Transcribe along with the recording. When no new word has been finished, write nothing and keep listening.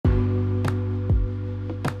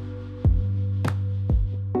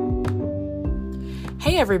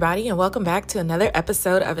Hey everybody, and welcome back to another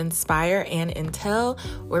episode of Inspire and Intel,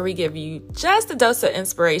 where we give you just a dose of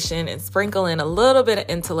inspiration and sprinkle in a little bit of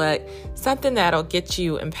intellect, something that'll get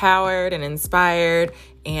you empowered and inspired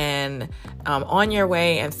and on your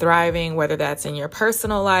way and thriving, whether that's in your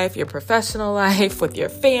personal life, your professional life, with your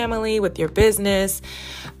family, with your business.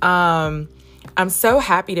 I'm so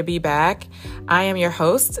happy to be back. I am your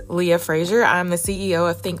host, Leah Frazier. I'm the CEO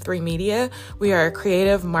of Think3 Media. We are a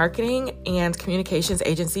creative marketing and communications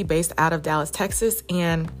agency based out of Dallas, Texas.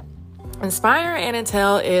 And Inspire and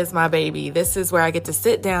Intel is my baby. This is where I get to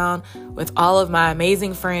sit down with all of my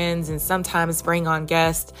amazing friends and sometimes bring on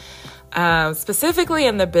guests, specifically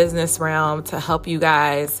in the business realm, to help you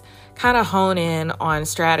guys kind of hone in on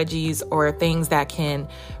strategies or things that can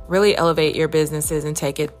really elevate your businesses and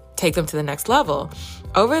take them to the next level.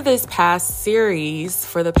 Over this past series,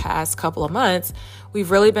 for the past couple of months,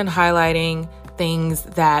 we've really been highlighting things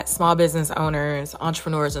that small business owners,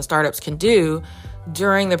 entrepreneurs, and startups can do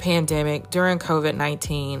during the pandemic, during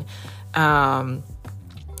COVID-19,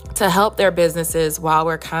 to help their businesses while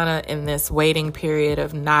we're kind of in this waiting period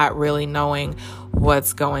of not really knowing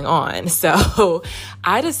what's going on. So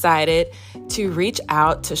I decided to reach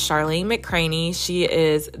out to Charlene McCraney. She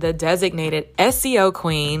is the designated SEO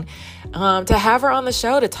queen, to have her on the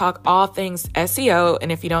show to talk all things SEO.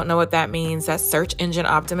 And if you don't know what that means, that's search engine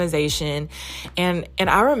optimization. And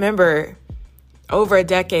I remember over a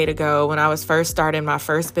decade ago when I was first starting my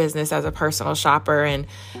first business as a personal shopper and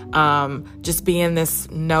just being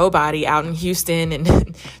this nobody out in Houston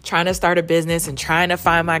and trying to start a business and trying to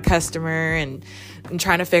find my customer and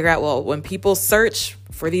trying to figure out, well, when people search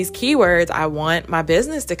for these keywords, I want my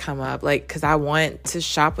business to come up, because I want to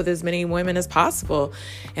shop with as many women as possible.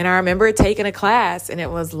 And I remember taking a class, and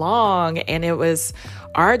it was long and it was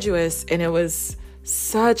arduous and it was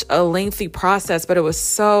such a lengthy process, but it was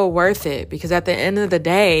so worth it, because at the end of the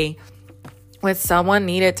day, when someone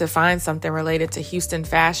needed to find something related to Houston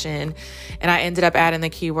fashion, and I ended up adding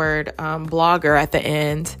the keyword blogger at the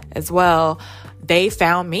end as well, they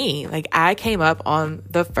found me. I came up on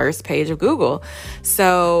the first page of Google.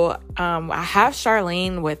 So I have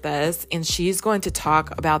Charlene with us, and she's going to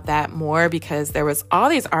talk about that more, because there was all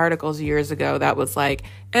these articles years ago that was like,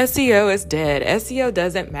 SEO is dead. SEO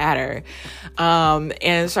doesn't matter. And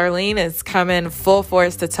Charlene is coming full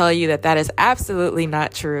force to tell you that is absolutely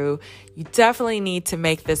not true. You definitely need to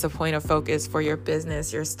make this a point of focus for your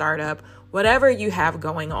business, your startup, whatever you have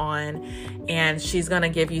going on. And she's going to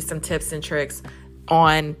give you some tips and tricks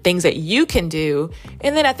on things that you can do.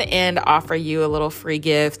 And then at the end, offer you a little free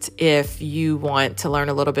gift if you want to learn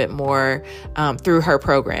a little bit more through her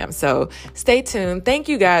program. So stay tuned. Thank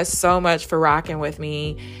you guys so much for rocking with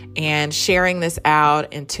me and sharing this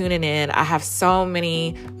out and tuning in. I have so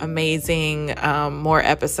many amazing more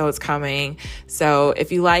episodes coming. So if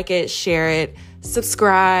you like it, share it,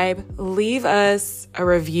 subscribe, leave us a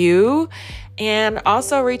review. And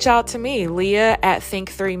also reach out to me, Leah at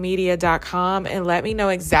think3media.com, and let me know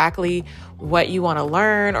exactly what you want to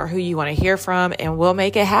learn or who you want to hear from, and we'll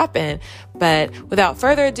make it happen. But without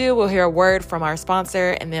further ado, we'll hear a word from our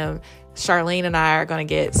sponsor, and then Charlene and I are going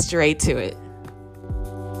to get straight to it.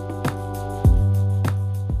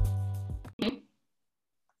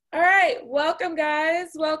 All right, welcome guys.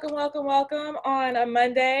 Welcome on a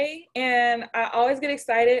Monday. And I always get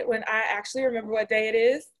excited when I actually remember what day it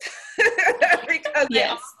is because they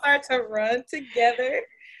all start to run together.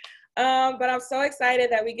 But I'm so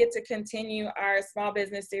excited that we get to continue our small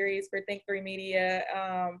business series for Think3 Media.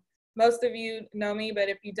 Most of you know me, but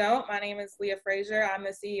if you don't, my name is Leah Frazier. I'm the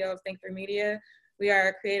CEO of Think3 Media. We are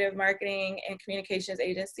a creative marketing and communications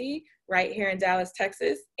agency right here in Dallas,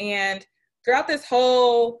 Texas. And throughout this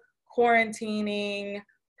whole quarantining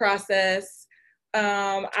process,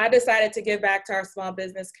 I decided to give back to our small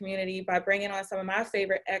business community by bringing on some of my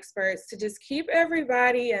favorite experts to just keep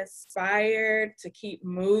everybody inspired, to keep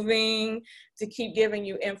moving, to keep giving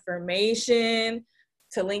you information,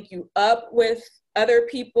 to link you up with other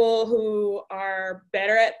people who are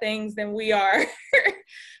better at things than we are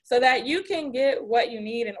so that you can get what you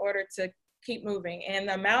need in order to keep moving. And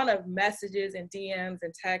the amount of messages and DMs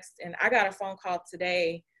and texts, and I got a phone call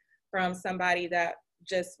today from somebody that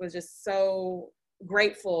was just so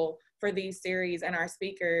grateful for these series and our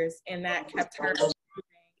speakers, and that kept her moving.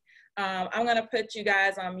 I'm going to put you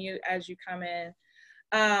guys on mute as you come in.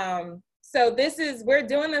 So we're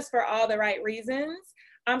doing this for all the right reasons.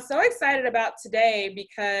 I'm so excited about today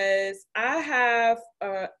because I have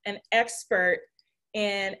an expert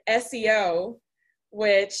in SEO,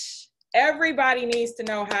 which everybody needs to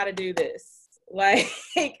know how to do this. Like,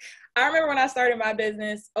 I remember when I started my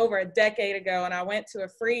business over a decade ago, and I went to a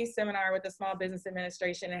free seminar with the Small Business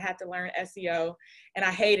Administration and had to learn SEO, and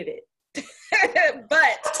I hated it.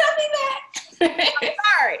 But tell me that. I'm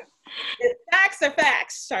sorry. Facts are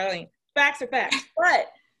facts, Charlene. Facts are facts.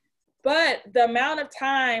 But the amount of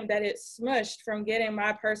time that it smushed from getting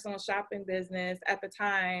my personal shopping business at the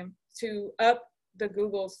time to up the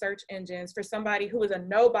Google search engines for somebody who was a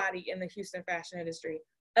nobody in the Houston fashion industry,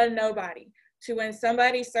 a nobody, to when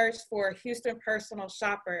somebody searched for Houston personal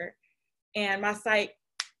shopper and my site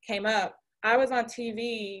came up, I was on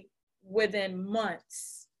TV within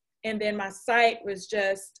months. And then my site was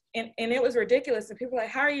just, and it was ridiculous. And people were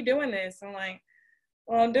like, how are you doing this? I'm like,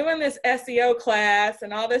 well, I'm doing this SEO class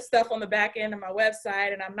and all this stuff on the back end of my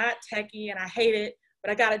website, and I'm not techie and I hate it,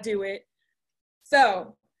 but I got to do it.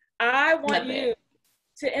 So I want you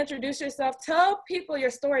to introduce yourself. Tell people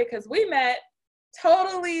your story, because we met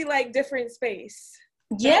totally like different space.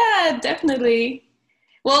 Yeah, definitely.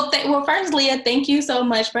 Well, first, Leah, thank you so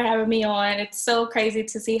much for having me on. It's so crazy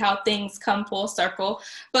to see how things come full circle.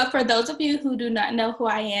 But for those of you who do not know who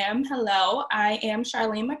I am, hello, I am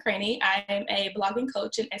Charlene McCraney. I am a blogging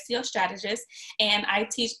coach and SEO strategist, and I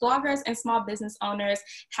teach bloggers and small business owners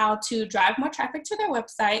how to drive more traffic to their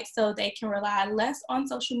website so they can rely less on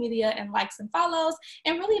social media and likes and follows,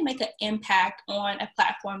 and really make an impact on a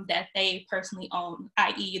platform that they personally own,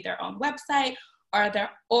 i.e. their own website or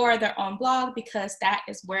their own blog, because that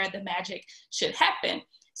is where the magic should happen.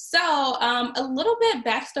 So a little bit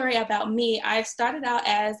backstory about me. I started out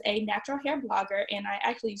as a natural hair blogger, and I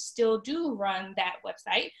actually still do run that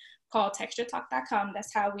website called texturetalk.com.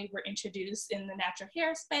 That's how we were introduced in the natural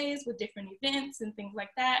hair space with different events and things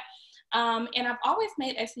like that. And I've always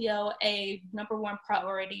made SEO a #1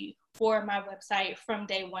 priority for my website from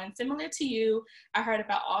day one. Similar to you, I heard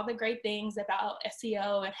about all the great things about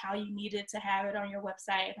SEO and how you needed to have it on your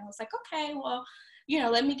website. And I was like, okay, well,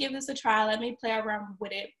 let me give this a try. Let me play around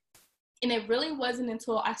with it. And it really wasn't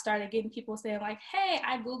until I started getting people saying like, hey,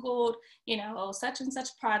 I Googled, such and such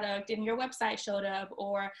product and your website showed up,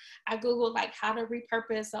 or I Googled like how to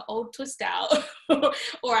repurpose an old twist out,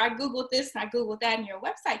 or I Googled this and I Googled that and your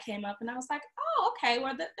website came up. And I was like, oh, okay,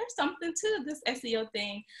 well, there's something to this SEO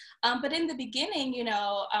thing. But in the beginning,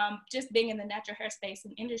 just being in the natural hair space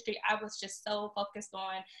and industry, I was just so focused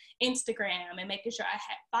on Instagram and making sure I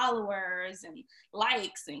had followers and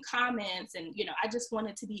likes and comments. And, I just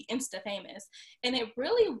wanted to be Insta famous. And it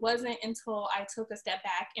really wasn't until I took a step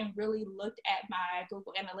back and really looked at my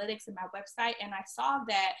Google Analytics and my website, and I saw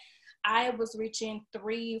that I was reaching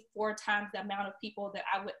 3-4 times the amount of people that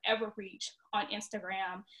I would ever reach on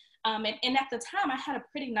Instagram. And at the time I had a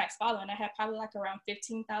pretty nice following. I had probably like around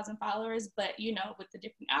 15,000 followers, but with the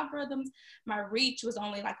different algorithms, my reach was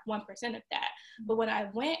only like 1% of that. But when I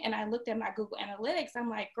went and I looked at my Google Analytics,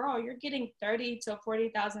 I'm like, girl, you're getting 30 to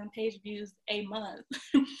 40,000 page views a month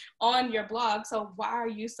on your blog. So why are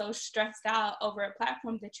you so stressed out over a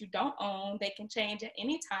platform that you don't own? They can change at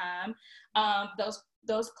any time.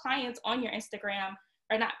 Those clients on your Instagram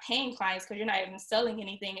are not paying clients because you're not even selling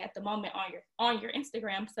anything at the moment on your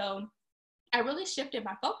Instagram. So I really shifted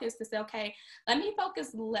my focus to say, okay, let me focus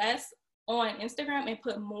less on Instagram and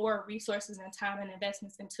put more resources and time and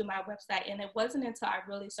investments into my website. And it wasn't until I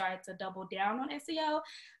really started to double down on SEO,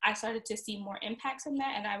 I started to see more impacts from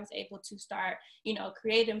that. And I was able to start,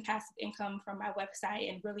 creating passive income from my website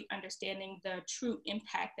and really understanding the true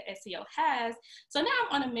impact that SEO has. So now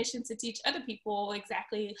I'm on a mission to teach other people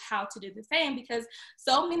exactly how to do the same, because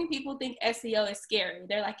so many people think SEO is scary.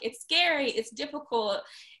 They're like, it's scary, it's difficult.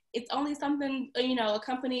 It's only something, a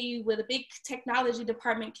company with a big technology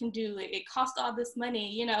department can do. It costs all this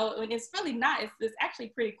money, and it's really not. It's actually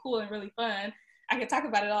pretty cool and really fun. I can talk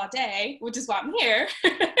about it all day, which is why I'm here.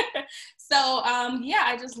 So,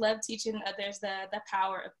 I just love teaching others the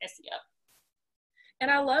power of SEO.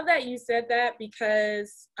 And I love that you said that,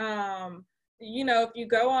 because, if you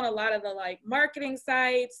go on a lot of the like marketing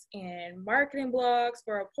sites and marketing blogs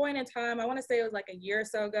for a point in time, I want to say it was like a year or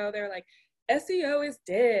so ago, they're like, SEO is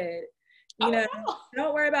dead.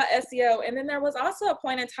 Don't worry about SEO. And then there was also a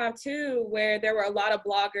point in time too where there were a lot of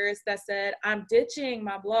bloggers that said, I'm ditching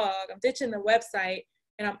my blog, I'm ditching the website,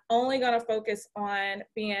 and I'm only going to focus on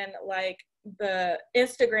being like the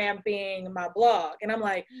Instagram being my blog. And I'm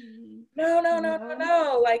like,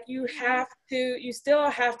 no. Like you still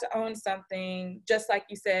have to own something, just like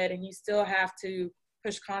you said, and you still have to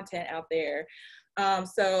push content out there.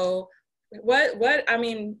 So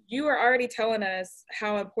you were already telling us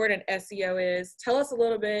how important SEO is. Tell us a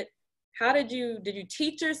little bit, did you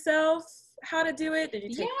teach yourself how to do it? Did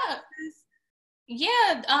you take classes?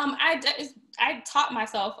 Yeah, I taught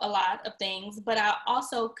myself a lot of things, but I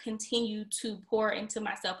also continue to pour into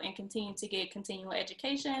myself and continue to get continual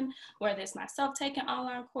education, whether it's myself taking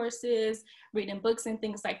online courses, reading books and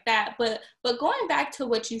things like that. But going back to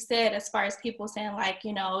what you said, as far as people saying like,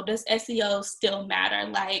 you know, does SEO still matter?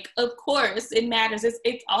 Like, of course it matters.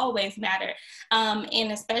 It's always mattered.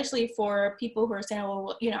 And especially for people who are saying,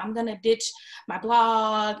 well, you know, I'm going to ditch my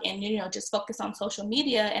blog and, you know, just focus on social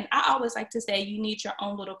media. And I always like to say you need your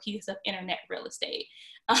own little piece of internet real estate.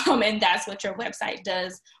 And that's what your website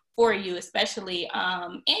does for you, especially.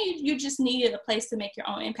 And you just need a place to make your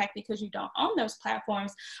own impact because you don't own those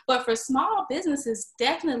platforms. But for small businesses,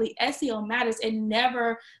 definitely SEO matters. It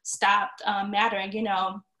never stopped mattering. You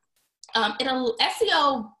know,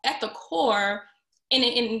 SEO at the core.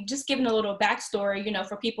 And just giving a little backstory, you know,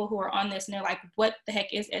 for people who are on this and they're like, what the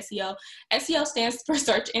heck is SEO? SEO stands for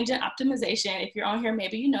search engine optimization. If you're on here,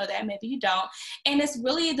 maybe you know that, maybe you don't. And it's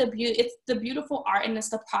really it's the beautiful art, and it's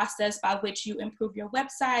the process by which you improve your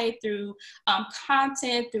website through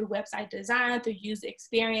content, through website design, through user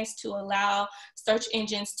experience, to allow search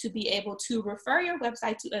engines to be able to refer your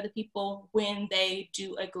website to other people when they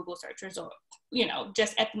do a Google search result, you know,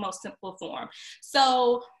 just at the most simple form.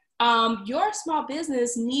 So your small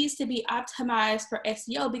business needs to be optimized for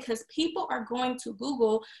SEO because people are going to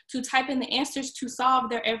Google to type in the answers to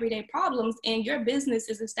solve their everyday problems, and your business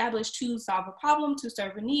is established to solve a problem, to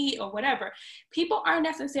serve a need, or whatever. People aren't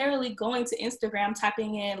necessarily going to Instagram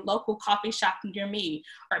typing in local coffee shop near me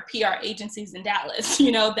or PR agencies in Dallas.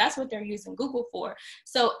 You know, that's what they're using Google for.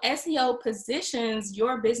 So SEO positions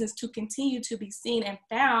your business to continue to be seen and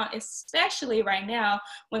found, especially right now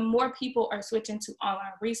when more people are switching to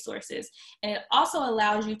online resources. And it also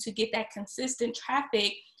allows you to get that consistent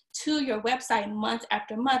traffic to your website month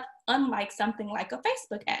after month, unlike something like a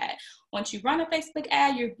Facebook ad. Once you run a Facebook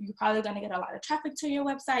ad, you're probably going to get a lot of traffic to your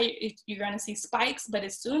website. You're going to see spikes, but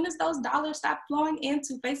as soon as those dollars stop flowing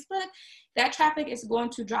into Facebook, that traffic is going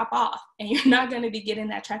to drop off and you're not going to be getting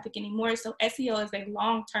that traffic anymore. So SEO is a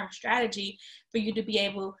long-term strategy for you to be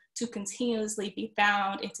able to continuously be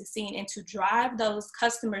found and to seen and to drive those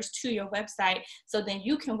customers to your website, so then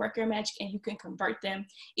you can work your magic and you can convert them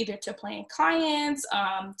either to paying clients,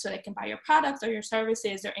 so they can buy your products or your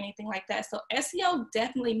services or anything like that. So SEO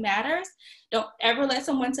definitely matters. Don't ever let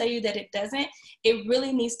someone tell you that it doesn't. It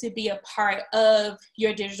really needs to be a part of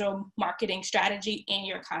your digital marketing strategy and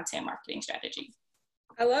your content marketing strategy.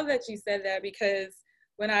 I love that you said that, because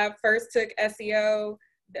when I first took SEO,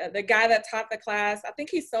 the guy that taught the class, I think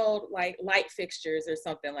he sold like light fixtures or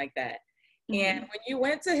something like that. Mm-hmm. And when you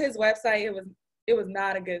went to his website, it was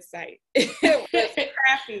not a good site. It was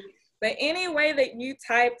crappy. But any way that you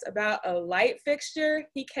typed about a light fixture,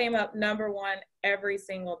 he came up number one every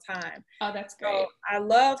single time. Oh, that's great. So I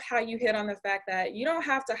love how you hit on the fact that you don't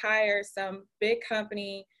have to hire some big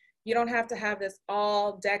company. You don't have to have this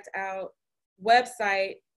all decked out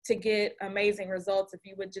website to get amazing results if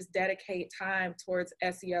you would just dedicate time towards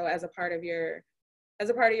SEO as a part of your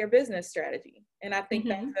business strategy. And I think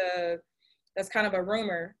mm-hmm. that's kind of a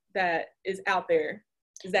rumor that is out there.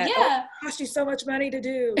 Is that, yeah, it costs you so much money to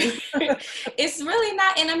do? It's really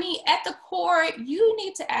not. And I mean, at the core, you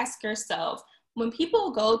need to ask yourself, when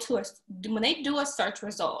people when they do a search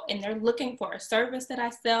result and they're looking for a service that I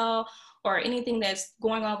sell or anything that's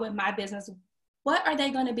going on with my business, what are they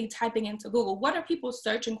going to be typing into Google? What are people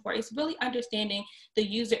searching for? It's really understanding the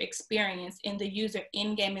user experience and the user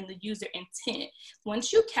in-game and the user intent.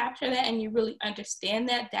 Once you capture that and you really understand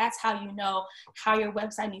that, that's how you know how your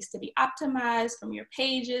website needs to be optimized, from your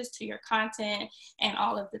pages to your content and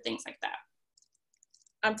all of the things like that.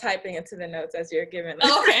 I'm typing into the notes as you're giving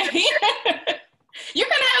them. Okay. You're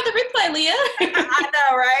going to have the replay, Leah. I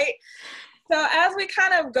know, right? So as we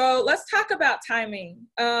kind of go, let's talk about timing.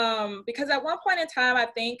 Because at one point in time, I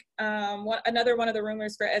think another one of the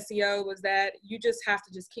rumors for SEO was that you just have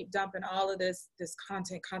to just keep dumping all of this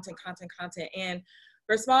content. And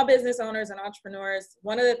for small business owners and entrepreneurs,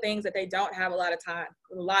 one of the things that they don't have a lot of time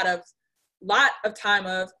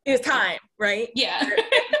is time, right? Yeah.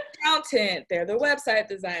 Accountant, they're the website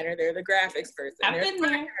designer, they're the graphics person. I've been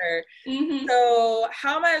there. Mm-hmm. So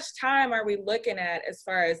how much time are we looking at as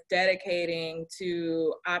far as dedicating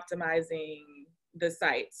to optimizing the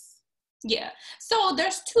sites? Yeah, so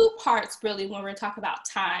there's two parts really when we're talking about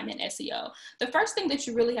time and SEO. The first thing that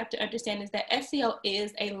you really have to understand is that SEO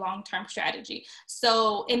is a long-term strategy.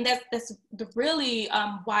 So, and that's really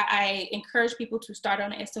why I encourage people to start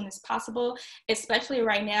on it as soon as possible, especially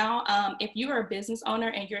right now. If you're a business owner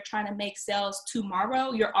and you're trying to make sales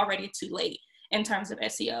tomorrow, you're already too late. in terms of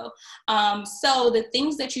SEO. So the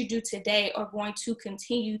things that you do today are going to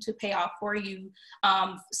continue to pay off for you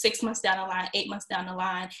 6 months down the line, 8 months down the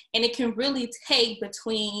line. And it can really take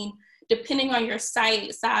between, depending on your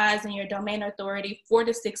site size and your domain authority, 4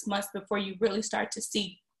 to 6 months before you really start to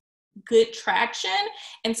see good traction,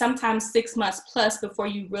 and sometimes 6 months plus before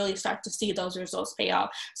you really start to see those results pay off.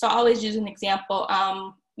 So I always use an example.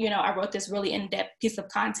 I wrote this really in-depth piece of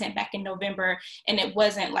content back in November, and it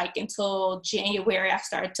wasn't like until January I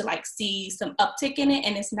started to like see some uptick in it.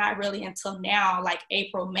 And it's not really until now, like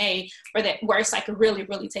April, May, where it's like really,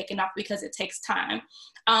 really taking off, because it takes time.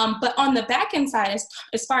 But on the back end side,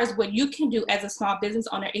 as far as what you can do as a small business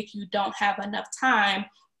owner, if you don't have enough time,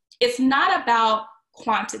 it's not about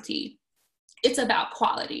quantity. It's about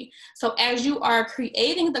quality. So as you are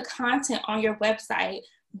creating the content on your website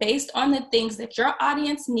based on the things that your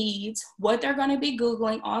audience needs, what they're going to be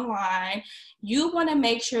Googling online, you want to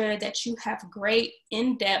make sure that you have great,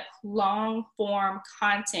 in-depth, long-form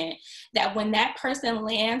content that when that person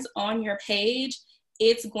lands on your page,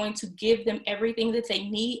 it's going to give them everything that they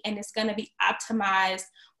need, and it's going to be optimized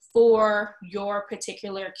for your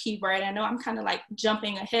particular keyword. I know I'm kind of like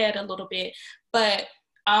jumping ahead a little bit, but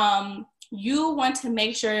you want to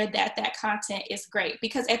make sure that that content is great,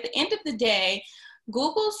 because at the end of the day,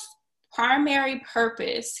 Google's primary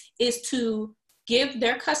purpose is to give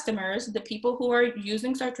their customers, the people who are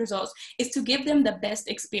using search results, is to give them the best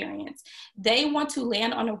experience. They want to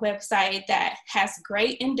land on a website that has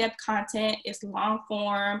great in-depth content, it's long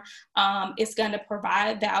form, it's going to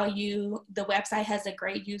provide value, the website has a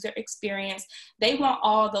great user experience. They want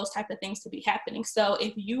all those type of things to be happening. So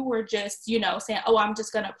if you were just, saying, oh, I'm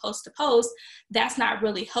just going to post, that's not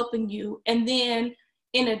really helping you. And then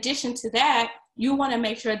in addition to that, you want to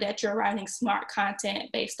make sure that you're writing smart content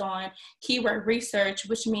based on keyword research,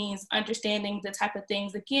 which means understanding the type of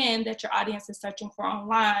things, again, that your audience is searching for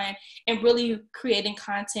online, and really creating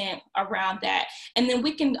content around that. And then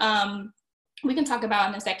we can talk about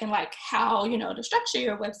in a second, like how, to structure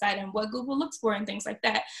your website and what Google looks for and things like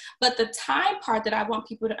that. But the time part that I want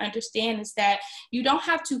people to understand is that you don't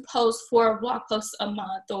have to post 4 blog posts a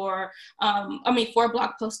month, or 4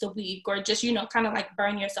 blog posts a week, or just, kind of like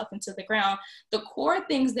burn yourself into the ground. The core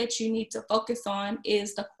things that you need to focus on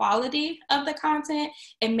is the quality of the content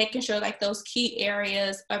and making sure like those key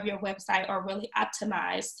areas of your website are really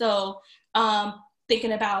optimized. So,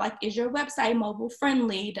 thinking about like, is your website mobile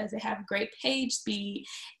friendly? Does it have great page speed?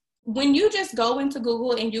 When you just go into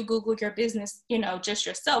Google and you Google your business, just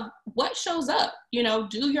yourself, what shows up?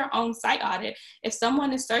 Do your own site audit. If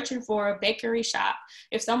someone is searching for a bakery shop,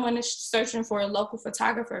 if someone is searching for a local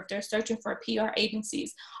photographer, if they're searching for PR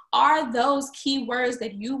agencies, are those keywords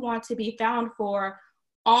that you want to be found for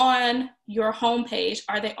on your homepage?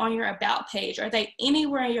 Are they on your about page? Are they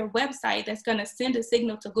anywhere on your website that's going to send a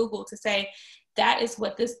signal to Google to say, that is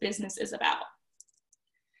what this business is about?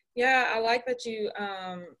 Yeah, I like that you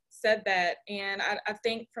said that. And I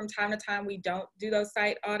think from time to time, we don't do those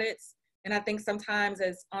site audits. And I think sometimes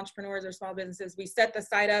as entrepreneurs or small businesses, we set the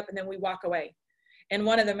site up and then we walk away. And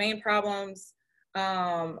one of the main problems,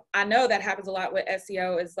 I know that happens a lot with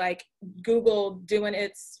SEO, is like Google doing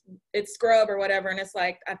its scrub or whatever. And it's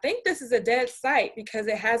like, I think this is a dead site because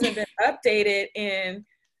it hasn't been updated in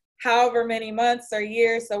however many months or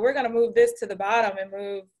years. So we're going to move this to the bottom and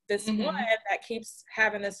move this one that keeps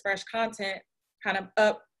having this fresh content kind of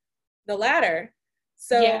up the ladder.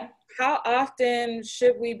 So how often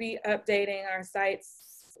should we be updating our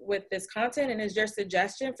sites with this content? And is your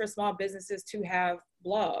suggestion for small businesses to have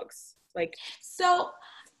blogs?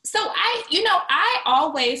 So I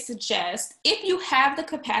always suggest, if you have the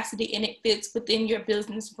capacity and it fits within your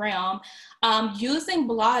business realm, using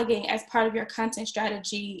blogging as part of your content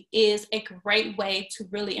strategy is a great way to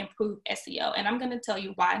really improve SEO. And I'm going to tell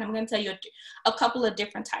you why, and I'm going to tell you a couple of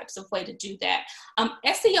different types of way to do that.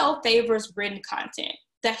 SEO favors written content.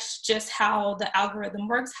 That's just how the algorithm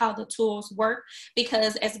works, how the tools work,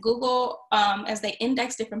 because as Google, as they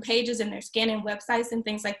index different pages and they're scanning websites and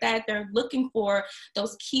things like that, they're looking for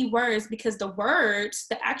those keywords, because the words,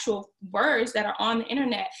 the actual words that are on the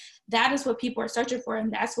internet, that is what people are searching for,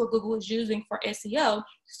 and that's what Google is using for SEO.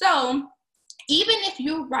 So even if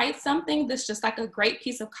you write something that's just like a great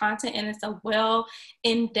piece of content and it's a well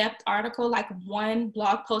in-depth article, like 1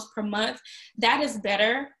 blog post per month, that is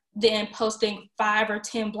better than posting 5 or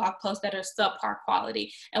 10 blog posts that are subpar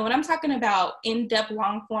quality. And when I'm talking about in-depth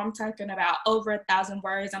long form, I'm talking about over 1,000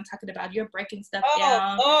 words. I'm talking about you're breaking stuff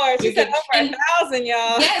down. Oh, she said over 1,000,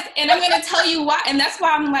 y'all. Yes, and I'm going to tell you why. And that's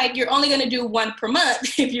why I'm like, you're only going to do 1 per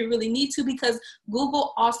month if you really need to, because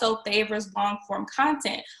Google also favors long form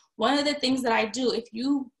content. One of the things that I do, if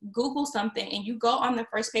you Google something and you go on the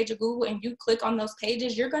first page of Google and you click on those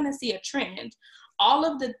pages, you're going to see a trend. All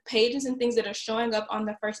of the pages and things that are showing up on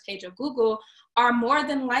the first page of Google are more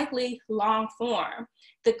than likely long form.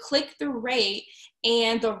 The click-through rate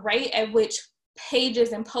and the rate at which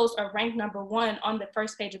pages and posts are ranked number one on the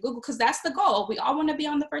first page of Google, because that's the goal. We all want to be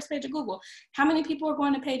on the first page of Google. How many people are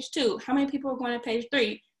going to page 2? How many people are going to page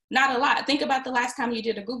 3? Not a lot. Think about the last time you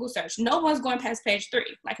did a Google search. No one's going past page 3,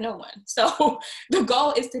 like no one. So the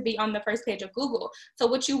goal is to be on the first page of Google. So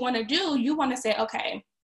what you want to do, you want to say, okay,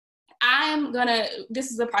 this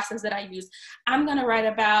is a process that I use. I'm going to write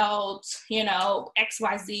about,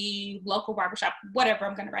 XYZ, local barbershop, whatever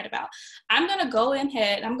I'm going to write about. I'm going to go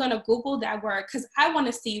ahead, I'm going to Google that word because I want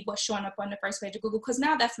to see what's showing up on the first page of Google, because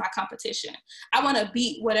now that's my competition. I want to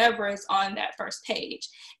beat whatever is on that first page.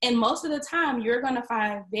 And most of the time you're going to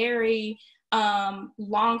find very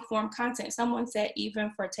long form content. Someone said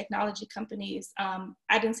even for technology companies,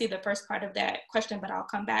 I didn't see the first part of that question, but I'll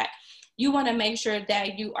come back. You want to make sure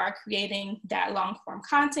that you are creating that long form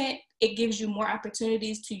content. It gives you more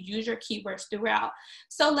opportunities to use your keywords throughout.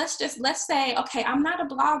 So let's say, okay, I'm not a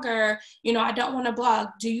blogger, I don't want to blog.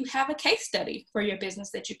 Do you have a case study for your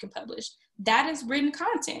business that you can publish? That is written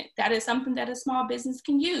content. That is something that a small business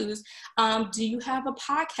can use. Do you have a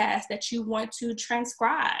podcast that you want to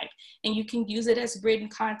transcribe? And you can use it as written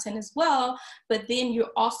content as well, but then you're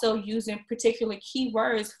also using particular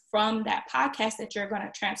keywords from that podcast that you're going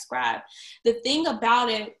to transcribe. The thing about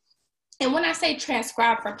it, and when I say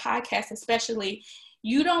transcribe for podcasts especially,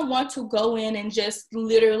 you don't want to go in and just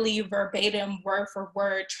literally verbatim, word for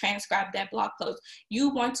word, transcribe that blog post. You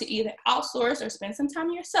want to either outsource or spend some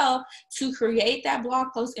time yourself to create that blog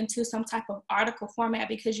post into some type of article format,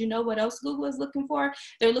 because you know what else Google is looking for?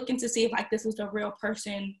 They're looking to see if this is a real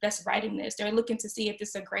person that's writing this. They're looking to see if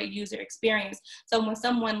it's a great user experience. So when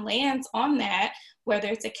someone lands on that, whether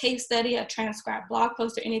it's a case study, a transcribed blog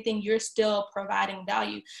post, or anything, you're still providing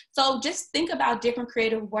value. So just think about different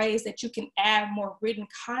creative ways that you can add more written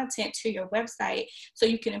content to your website so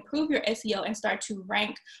you can improve your SEO and start to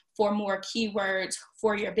rank for more keywords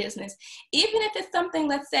for your business. Even if it's something,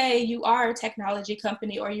 let's say you are a technology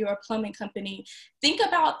company or you're a plumbing company, think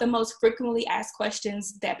about the most frequently asked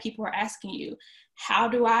questions that people are asking you. How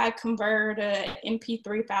do I convert an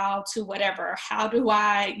MP3 file to whatever? How do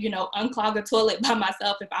I, unclog a toilet by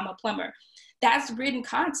myself if I'm a plumber? That's written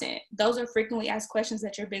content. Those are frequently asked questions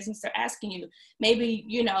that your business are asking you. Maybe,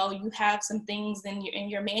 you have some things in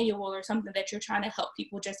your manual or something that you're trying to help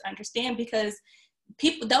people just understand, because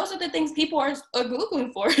those are the things people are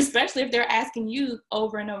Googling for, especially if they're asking you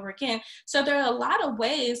over and over again. So there are a lot of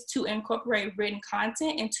ways to incorporate written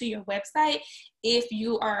content into your website if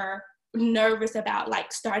you are nervous about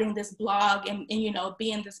starting this blog and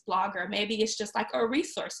being this blogger. Maybe it's just a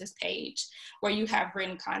resources page where you have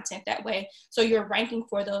written content that way, so you're ranking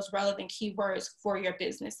for those relevant keywords for your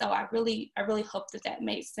business. So I really hope that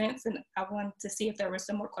made sense, and I wanted to see if there were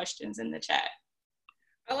some more questions in the chat.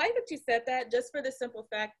 I like that you said that, just for the simple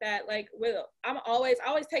fact that I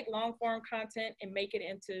always take long form content and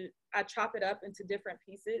I chop it up into different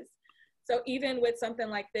pieces. So even with something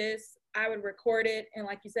like this, I would record it and,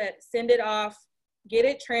 like you said, send it off, get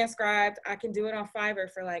it transcribed. I can do it on Fiverr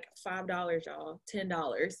for $5, y'all, $10.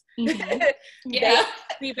 Mm-hmm. Yeah.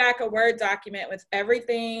 They send back a Word document with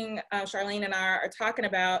everything Charlene and I are talking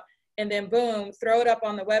about, and then boom, throw it up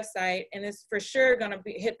on the website, and it's for sure going to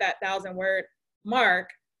hit that 1,000-word mark.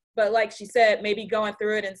 But like she said, maybe going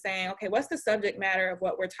through it and saying, okay, what's the subject matter of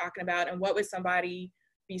what we're talking about, and what would somebody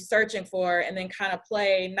be searching for, and then kind of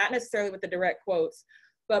play, not necessarily with the direct quotes,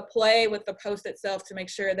 but play with the post itself to make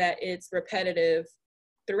sure that it's repetitive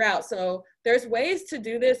throughout. So there's ways to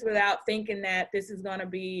do this without thinking that this is going to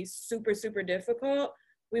be super, super difficult.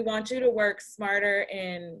 We want you to work smarter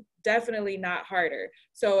and definitely not harder.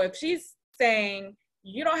 So if she's saying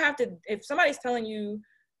you don't have to, if somebody's telling you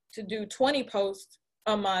to do 20 posts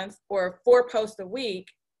a month or 4 posts a week,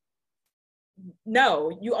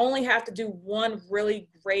 no, you only have to do one really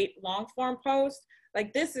great long form post.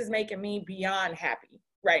 This is making me beyond happy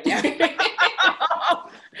right now.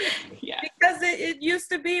 Yeah. Because it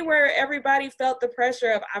used to be where everybody felt the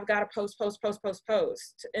pressure of, I've got to post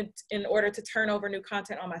in order to turn over new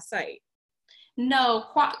content on my site. No,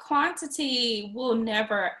 quantity will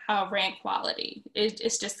never outrank quality.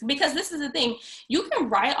 It's just because this is the thing. You can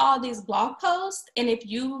write all these blog posts, and if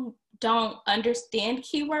you don't understand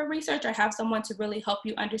keyword research or have someone to really help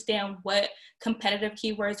you understand what competitive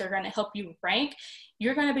keywords are going to help you rank,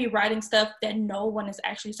 you're going to be writing stuff that no one is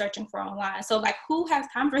actually searching for online. So who has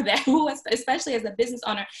time for that? Especially as a business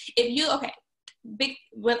owner,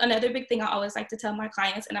 another big thing I always like to tell my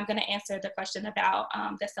clients, and I'm going to answer the question about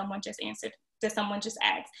that someone just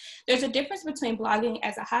asked. There's a difference between blogging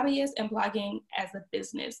as a hobbyist and blogging as a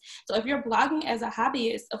business. So if you're blogging as a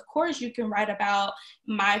hobbyist, of course you can write about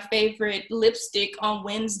my favorite lipstick on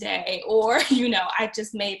Wednesday, or, you know, I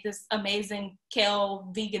just made this amazing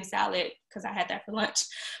kale vegan salad because I had that for lunch.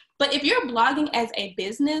 But if you're blogging as a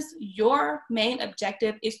business, your main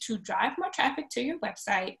objective is to drive more traffic to your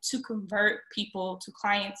website, to convert people to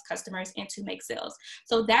clients, customers, and to make sales.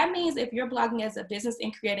 So that means if you're blogging as a business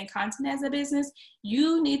and creating content as a business,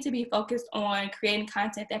 you need to be focused on creating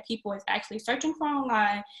content that people is actually searching for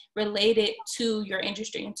online related to your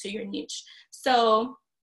industry and to your niche. So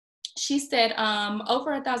she said,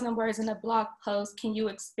 over 1,000 words in a blog post, can you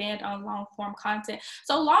expand on long form content?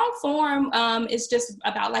 So long form is just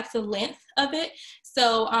about like the length of it.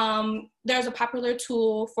 So there's a popular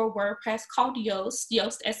tool for WordPress called Yoast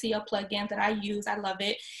SEO plugin that I use. I love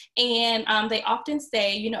it. And they often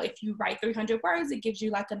say, you know, if you write 300 words, it gives you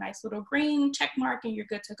like a nice little green check mark and you're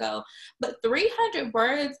good to go. But 300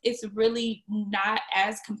 words is really not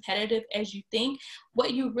as competitive as you think.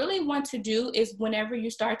 What you really want to do is whenever you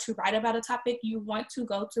start to write about a topic, you want to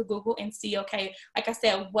go to Google and see, okay, like I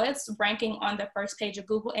said, what's ranking on the first page of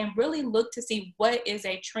Google, and really look to see what is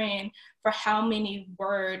a trend for how many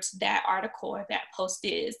words that article or that post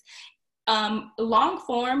is. Long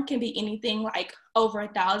form can be anything like over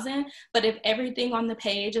 1,000, but if everything on the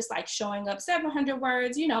page is like showing up 700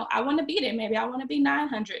 words, you know, I want to beat it. Maybe I want to be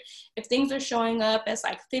 900. If things are showing up as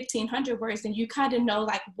like 1,500 words, then you kind of know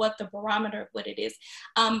like what the barometer of what it is.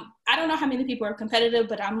 I don't know how many people are competitive,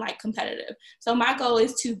 but I'm like competitive. So my goal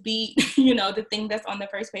is to beat, you know, the thing that's on the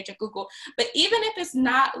first page of Google. But even if it's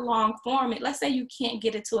not long form, let's say you can't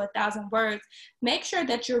get it to 1,000 words, make sure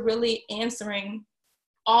that you're really answering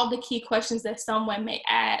all the key questions that someone may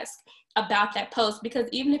ask about that post, because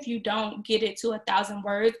even if you don't get it to 1,000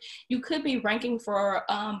 words, you could be ranking for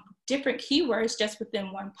different keywords just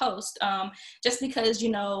within one post. Just because, you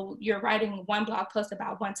know, you're writing one blog post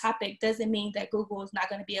about one topic doesn't mean that Google is not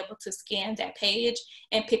going to be able to scan that page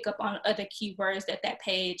and pick up on other keywords that that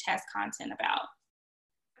page has content about.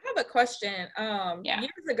 I have a question.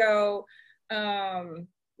 Years ago,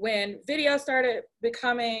 when video started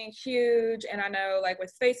becoming huge, and I know like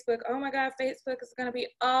with Facebook, oh my God, Facebook is going to be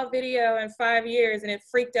all video in 5 years, and it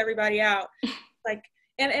freaked everybody out. Like,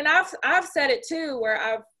 and I've said it too, where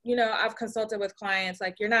I've consulted with clients,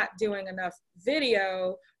 like, you're not doing enough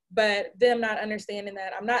video, but them not understanding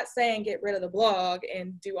that. I'm not saying get rid of the blog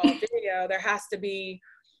and do all video. There has to be,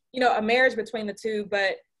 you know, a marriage between the two.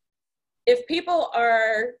 But if people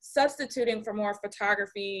are substituting for more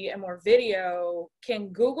photography and more video, can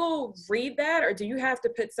Google read that? Or do you have to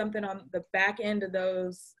put something on the back end of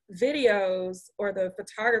those videos or the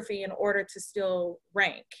photography in order to still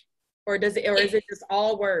rank? Or is it just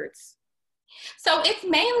all words? So it's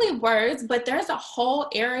mainly words, but there's a whole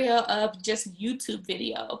area of just YouTube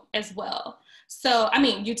video as well. So, I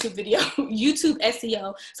mean, YouTube video, YouTube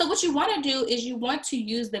SEO. So what you want to do is you want to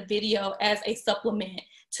use the video as a supplement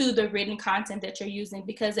to the written content that you're using,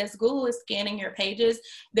 because as Google is scanning your pages,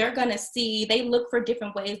 they're going to see, they look for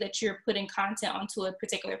different ways that you're putting content onto a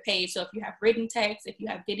particular page. So if you have written text, if you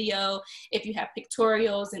have video, if you have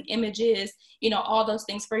pictorials and images, you know, all those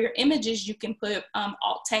things. For your images, you can put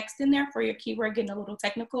alt text in there for your keyword, getting a little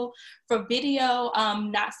technical. For video,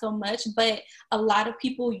 not so much, but a lot of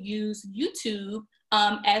people use YouTube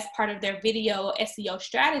as part of their video SEO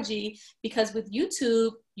strategy, because with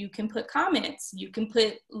YouTube, you can put comments, you can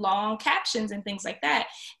put long captions and things like that.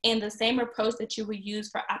 And the same approach that you would use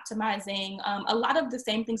for optimizing, a lot of the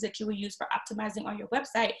same things that you would use for optimizing on your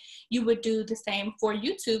website, you would do the same for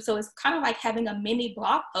YouTube. So it's kind of like having a mini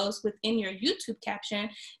blog post within your YouTube caption,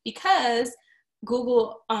 because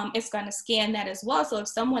Google is going to scan that as well. So if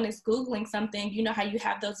someone is Googling something, you know how you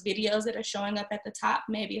have those videos that are showing up at the top,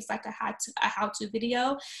 maybe it's like a how-to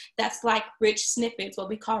video. That's like rich snippets, what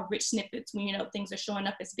we call rich snippets, when, you know, things are showing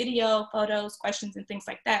up as video, photos, questions, and things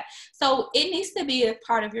like that. So it needs to be a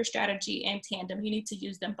part of your strategy in tandem. You need to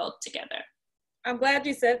use them both together. I'm glad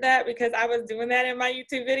you said that, because I was doing that in my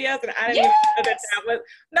YouTube videos, and I didn't even know that was,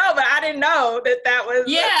 no, but I didn't know that was.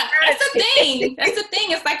 Yeah, that's the thing. That's the thing.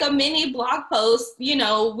 It's like a mini blog post, you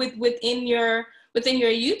know, within your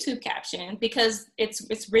YouTube caption, because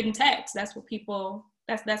it's written text. That's what people,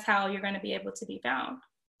 that's how you're going to be able to be found.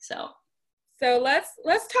 So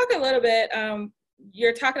let's talk a little bit.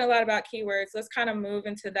 You're talking a lot about keywords. Let's kind of move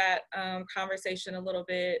into that conversation a little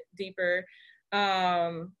bit deeper.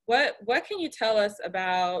 What can you tell us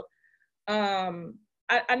about,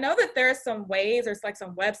 I know that there are some ways, there's like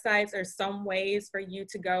some websites or some ways for you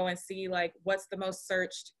to go and see like what's the most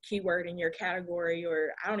searched keyword in your category, or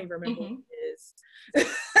I don't even remember what it is. Look,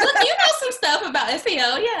 you know some stuff about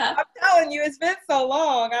SEO, yeah. I'm telling you, it's been so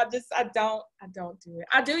long. I don't do it.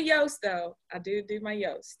 I do Yoast though. I do my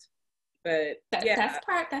Yoast. But yeah,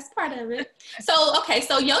 that's part of it. So okay,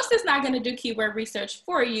 so Yoast is not going to do keyword research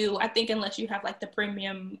for you, I think, unless you have like the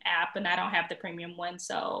premium app, and I don't have the premium one,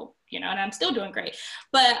 so you know, and I'm still doing great.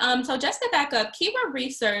 But so just to back up, keyword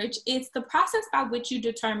research is the process by which you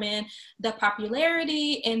determine the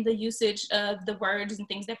popularity and the usage of the words and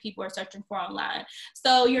things that people are searching for online.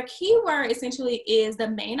 So your keyword essentially is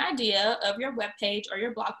the main idea of your web page or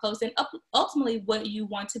your blog post, and ultimately what you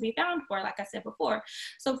want to be found for, like I said before.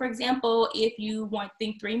 So for example, if you want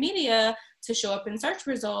Think3 Media to show up in search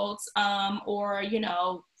results, or you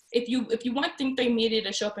know, if you want Think3 Media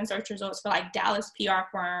to show up in search results for like Dallas PR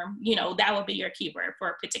firm, you know, that would be your keyword for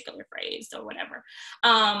a particular phrase or whatever.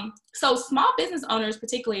 So small business owners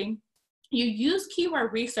particularly, you use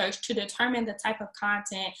keyword research to determine the type of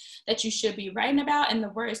content that you should be writing about and the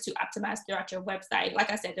words to optimize throughout your website.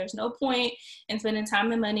 Like I said, there's no point in spending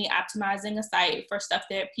time and money optimizing a site for stuff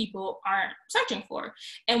that people aren't searching for.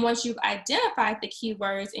 And once you've identified the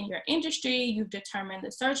keywords in your industry, you've determined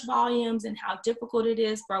the search volumes and how difficult it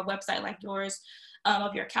is for a website like yours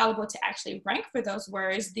of your caliber to actually rank for those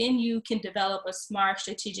words, then you can develop a smart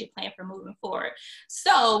strategic plan for moving forward.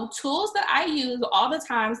 So tools that I use all the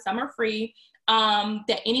time, some are free,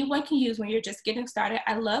 that anyone can use when you're just getting started.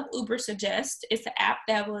 I love Ubersuggest. It's an app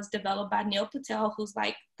that was developed by Neil Patel, who's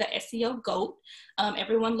like the SEO GOAT.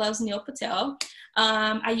 Everyone loves Neil Patel.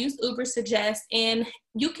 I use Ubersuggest, and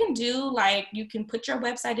you can do like, you can put your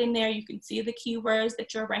website in there. You can see the keywords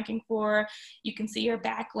that you're ranking for. You can see your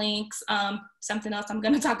backlinks, something else I'm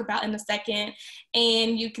going to talk about in a second.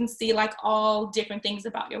 And you can see like all different things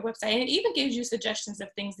about your website. And it even gives you suggestions of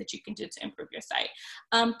things that you can do to improve your site.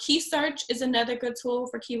 Keysearch is another good tool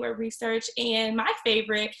for keyword research. And my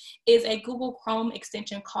favorite is a Google Chrome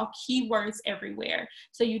extension called Keywords Everywhere.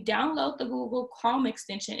 So you download the Google Chrome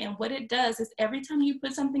extension, and what it does is every time you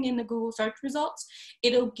put something in the Google search results,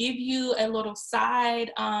 it'll give you a little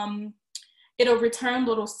side, it'll return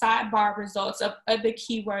little sidebar results of the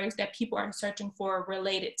keywords that people are searching for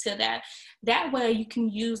related to that. That way you can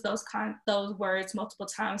use those words multiple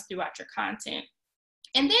times throughout your content.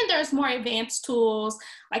 And then there's more advanced tools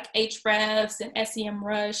like Ahrefs and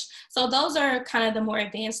SEMrush. So those are kind of the more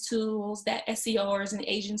advanced tools that SEOers and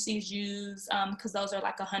agencies use, because those are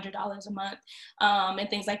like $100 a month, and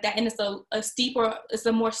things like that. And it's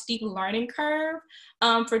a more steep learning curve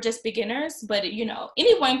for just beginners. But you know,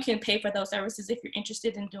 anyone can pay for those services if you're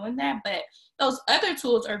interested in doing that. But those other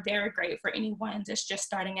tools are very great for anyone that's just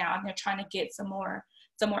starting out and they're trying to get some more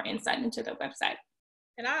insight into their website.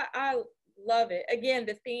 And I love it. Again,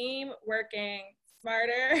 the theme, working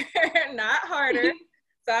smarter, not harder.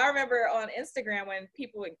 So I remember on Instagram when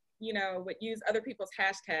people would use other people's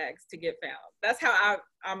hashtags to get found. That's how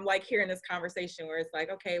I'm like hearing this conversation where it's like,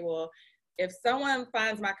 okay, well, if someone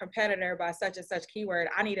finds my competitor by such and such keyword,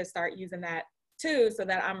 I need to start using that too, so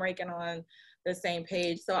that I'm ranking on the same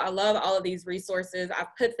page. So I love all of these resources.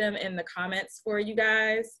 I've put them in the comments for you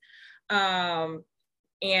guys.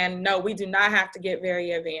 And no, we do not have to get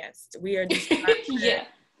very advanced. We are just yeah.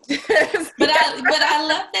 But I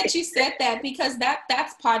love that you said that, because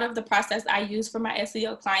that's part of the process I use for my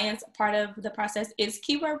SEO clients. Part of the process is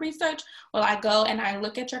keyword research. Well, I go and I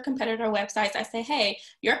look at your competitor websites. I say, hey,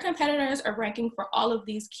 your competitors are ranking for all of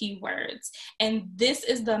these keywords, and this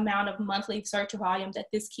is the amount of monthly search volume that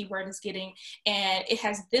this keyword is getting, and it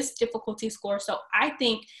has this difficulty score. So I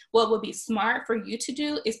think what would be smart for you to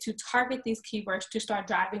do is to target these keywords to start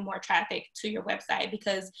driving more traffic to your website,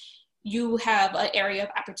 because you have an area of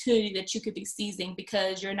opportunity that you could be seizing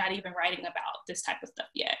because you're not even writing about this type of stuff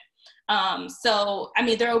yet. So, I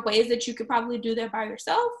mean, there are ways that you could probably do that by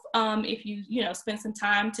yourself. If you spend some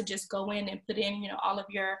time to just go in and put in, all of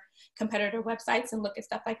your competitor websites and look at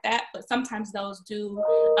stuff like that. But sometimes those do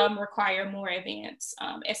require more advanced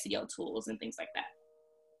SEO tools and things like that.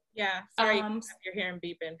 Yeah, sorry if you're hearing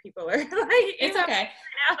beeping. People are like, it's okay.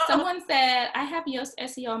 Someone said, I have Yoast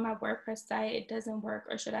SEO on my WordPress site. It doesn't work,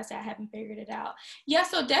 or should I say I haven't figured it out? Yeah,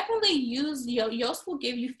 so definitely use Yoast will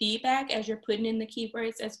give you feedback as you're putting in the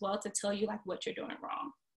keywords as well, to tell you like what you're doing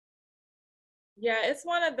wrong. Yeah, it's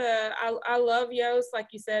one of the, I love Yoast, like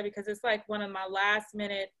you said, because it's like one of my last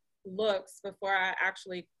minute looks before I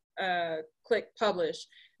actually click publish.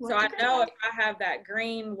 So I know if I have that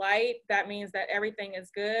green light, that means that everything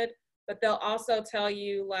is good. But they'll also tell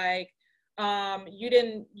you like, you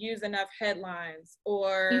didn't use enough headlines,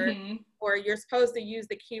 or you're supposed to use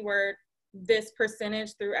the keyword this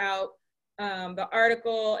percentage throughout the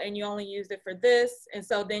article and you only used it for this. And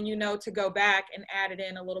so then you know to go back and add it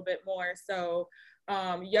in a little bit more. So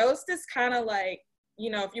Yoast is kind of like, you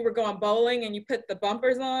know, if you were going bowling and you put the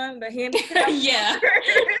bumpers on, the handicap yeah.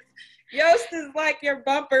 Yoast is like your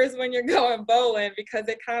bumpers when you're going bowling, because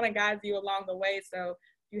it kind of guides you along the way. So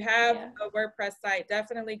you have a WordPress site,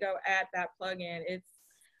 definitely go add that plugin.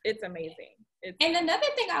 It's amazing. And another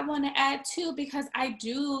thing I want to add too, because I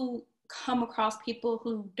do come across people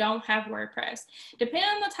who don't have WordPress. Depending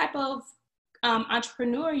on the type of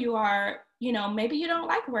entrepreneur you are, you know, maybe you don't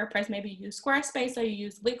like WordPress, maybe you use Squarespace or you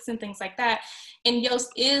use Wix and things like that. And Yoast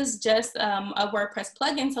is just a WordPress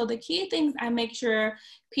plugin. So the key things I make sure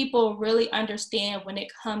people really understand when it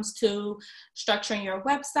comes to structuring your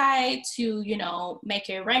website to, you know, make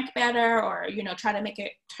it rank better, or, you know, try to make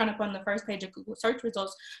it turn up on the first page of Google search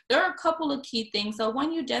results. There are a couple of key things. So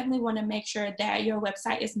one, you definitely want to make sure that your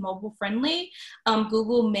website is mobile friendly.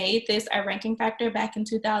 Google made this a ranking factor back in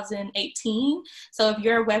 2018. So if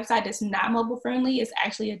your website is not mobile friendly, it's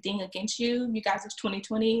actually a ding against you. You guys, it's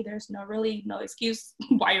 2020. There's no excuse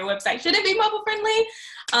why your website shouldn't be mobile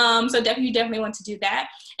friendly. So you definitely want to do that.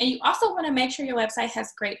 And you also want to make sure your website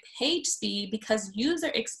has great page speed, because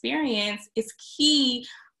user experience is key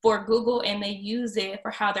for Google, and they use it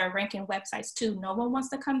for how they're ranking websites too. No one wants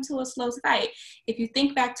to come to a slow site. If you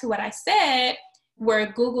think back to what I said,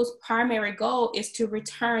 where Google's primary goal is to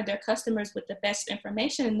return their customers with the best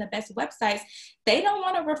information and the best websites, they don't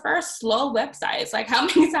want to refer slow websites. Like, how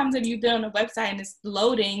many times have you been on a website and it's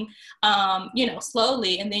loading, you know,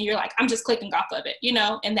 slowly, and then you're like, I'm just clicking off of it, you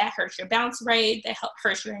know, and that hurts your bounce rate, that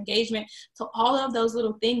hurts your engagement. So all of those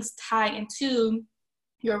little things tie into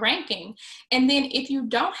your ranking. And then if you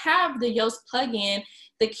don't have the Yoast plugin,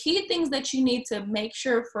 the key things that you need to make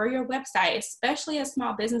sure for your website, especially as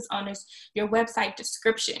small business owners, your website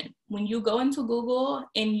description. When you go into Google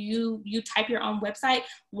and you type your own website,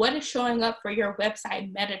 what is showing up for your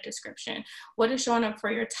website meta description? What is showing up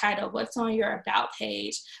for your title? What's on your about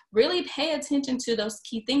page? Really pay attention to those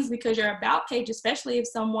key things, because your about page, especially if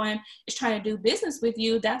someone is trying to do business with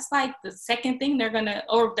you, that's like the second thing they're gonna,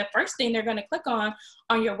 or the first thing they're gonna click on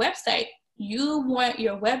your website. You want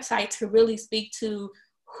your website to really speak to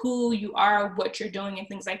who you are, what you're doing, and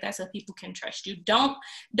things like that, so people can trust you. Don't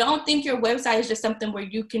think your website is just something where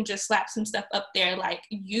you can just slap some stuff up there. Like,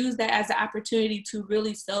 use that as an opportunity to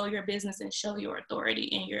really sell your business and show your authority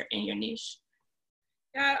in your niche.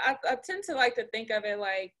 Yeah, I tend to like to think of it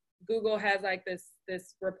like Google has like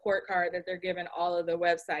this report card that they're giving all of the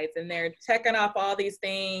websites, and they're checking off all these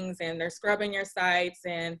things, and they're scrubbing your sites,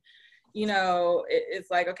 and you know, it's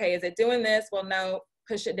like, okay, is it doing this? Well, no,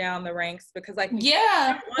 push it down the ranks, because like, you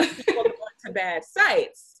don't want people to go to bad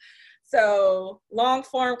sites. So long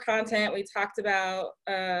form content, we talked about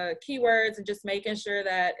keywords and just making sure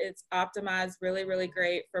that it's optimized really, really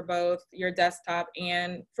great for both your desktop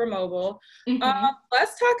and for mobile.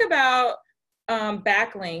 Let's talk about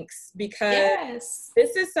backlinks, because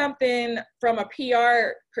this is something from a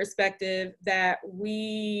PR perspective that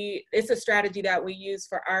it's a strategy that we use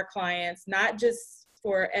for our clients, not just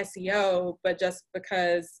for SEO, but just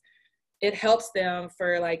because it helps them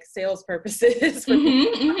for like sales purposes for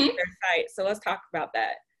their site. So let's talk about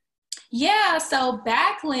that. Yeah, so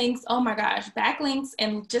backlinks, oh my gosh, backlinks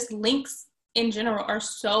and just links in general are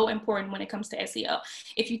so important when it comes to SEO.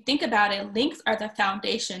 If you think about it, links are the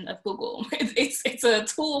foundation of Google. It's a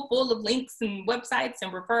tool full of links and websites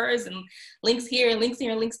and refers and links here, links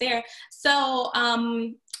here, links there. So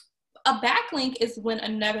a backlink is when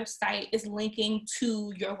another site is linking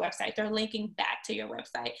to your website. They're linking back to your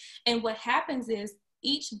website. And what happens is,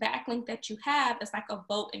 each backlink that you have is like a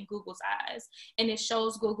vote in Google's eyes, and it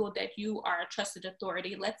shows Google that you are a trusted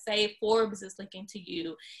authority. Let's say Forbes is linking to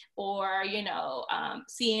you, or, you know,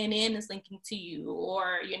 CNN is linking to you,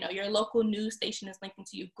 or, you know, your local news station is linking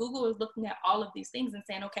to you. Google is looking at all of these things and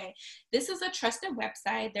saying, okay, this is a trusted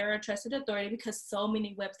website. They're a trusted authority because so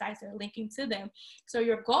many websites are linking to them. So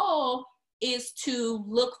your goal is to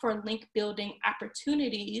look for link building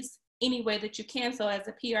opportunities any way that you can. So as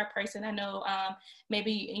a PR person, I know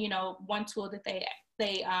maybe, you know, one tool that they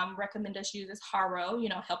recommend us use is Haro, you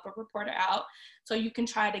know, help a reporter out. So you can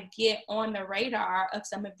try to get on the radar of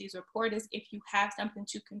some of these reporters if you have something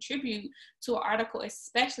to contribute to an article,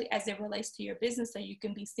 especially as it relates to your business, so you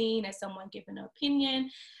can be seen as someone giving an opinion,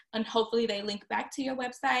 and hopefully they link back to your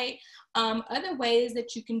website. Other ways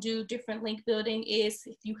that you can do different link building is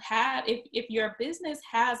if your business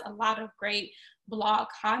has a lot of great blog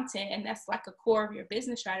content, and that's like a core of your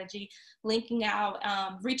business strategy, linking out,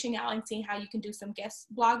 reaching out and seeing how you can do some guest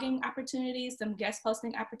blogging opportunities, some guest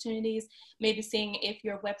posting opportunities, maybe seeing if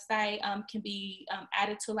your website can be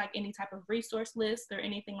added to like any type of resource list or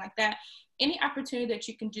anything like that. Any opportunity that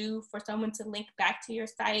you can do for someone to link back to your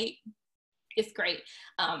site, it's great.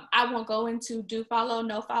 I won't go into do follow,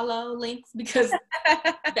 no follow links because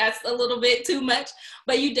that's a little bit too much,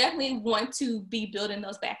 but you definitely want to be building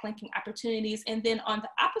those backlinking opportunities. And then on the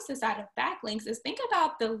opposite side of backlinks is think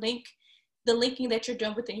about the linking that you're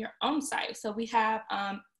doing within your own site. So we have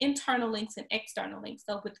internal links and external links.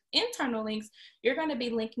 So with internal links, you're going to be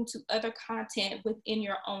linking to other content within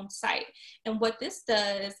your own site. And what this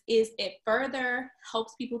does is it further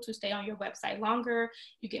helps people to stay on your website longer.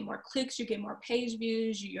 You get more clicks, you get more page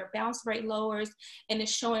views, your bounce rate lowers, and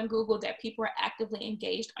it's showing Google that people are actively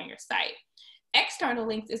engaged on your site. External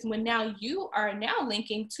links is when now you are now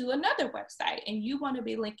linking to another website, and you want to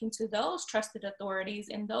be linking to those trusted authorities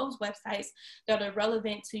and those websites that are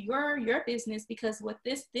relevant to your business, because what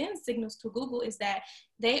this then signals to Google is that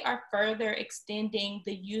they are further extending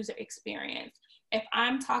the user experience. If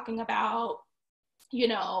I'm talking about, you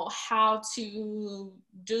know, how to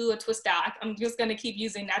do a twist out, I'm just going to keep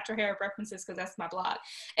using natural hair references because that's my blog.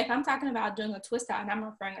 If I'm talking about doing a twist out and I'm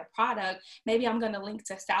referring a product, maybe I'm going to link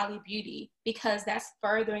to Sally Beauty because that's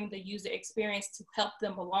furthering the user experience to help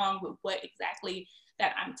them along with what exactly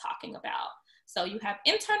that I'm talking about. So you have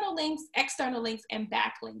internal links, external links, and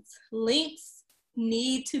backlinks. Links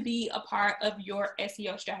need to be a part of your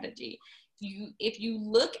SEO strategy. If you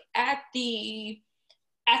look at the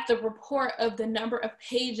report of the number of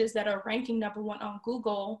pages that are ranking number one on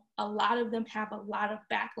Google, a lot of them have a lot of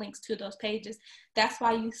backlinks to those pages. That's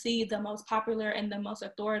why you see the most popular and the most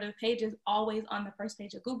authoritative pages always on the first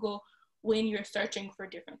page of Google when you're searching for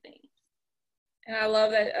different things. And I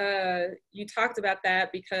love that you talked about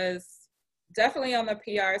that, because definitely on the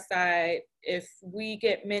PR side, if we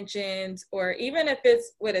get mentioned, or even if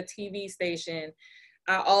it's with a TV station,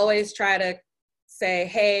 I always try to say,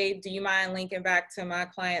 hey, do you mind linking back to my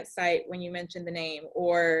client's site when you mention the name?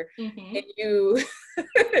 Or can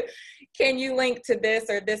you link to this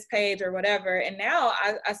or this page or whatever? And now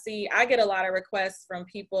I get a lot of requests from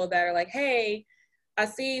people that are like, hey,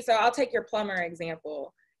 so I'll take your plumber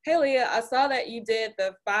example. Hey, Leah, I saw that you did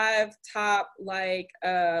the 5 top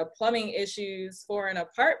plumbing issues for an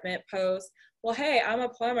apartment post. Well, hey, I'm a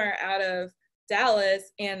plumber out of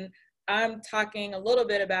Dallas, and I'm talking a little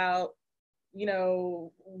bit about, you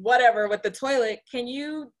know, whatever with the toilet. Can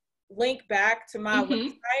you link back to my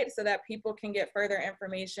website so that people can get further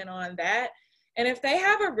information on that? And if they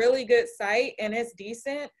have a really good site and it's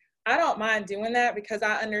decent, I don't mind doing that because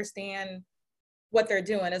I understand what they're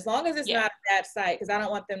doing, as long as it's not a bad site, because I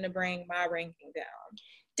don't want them to bring my ranking down.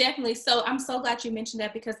 Definitely. So I'm so glad you mentioned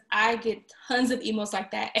that, because I get tons of emails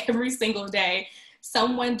like that every single day.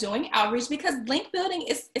 Someone doing outreach, because link building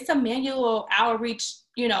it's a manual outreach,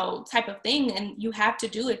 you know, type of thing, and you have to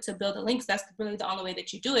do it to build the links. That's really the only way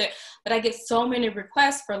that you do it. But I get so many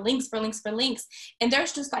requests for links, and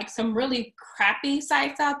there's just like some really crappy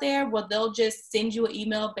sites out there where they'll just send you an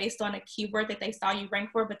email based on a keyword that they saw you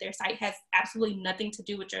rank for, but their site has absolutely nothing to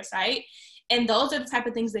do with your site. And those are the type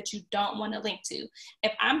of things that you don't want to link to.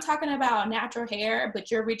 If I'm talking about natural hair,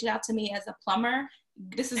 but you're reaching out to me as a plumber,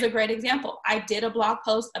 this is a great example. I did a blog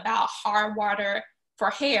post about hard water for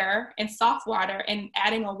hair and soft water, and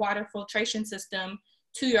adding a water filtration system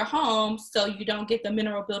to your home so you don't get the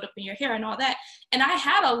mineral buildup in your hair and all that. And I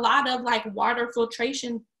had a lot of like water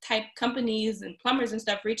filtration type companies and plumbers and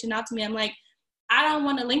stuff reaching out to me. I'm like, I don't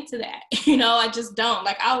want to link to that. You know, I just don't.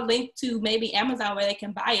 Like, I'll link to maybe Amazon where they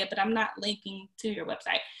can buy it, but I'm not linking to your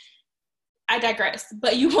website. I digress.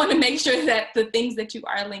 But you want to make sure that the things that you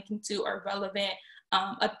are linking to are relevant,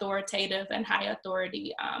 authoritative, and high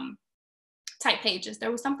authority type pages.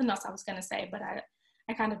 There was something else I was going to say, but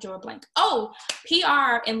I kind of drew a blank. Oh,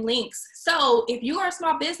 PR and links. So if you are a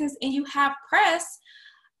small business and you have press,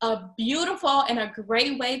 a beautiful and a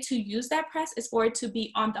great way to use that press is for it to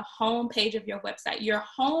be on the home page of your website. Your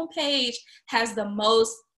home page has the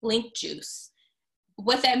most link juice.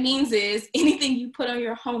 What that means is anything you put on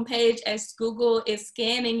your homepage, as Google is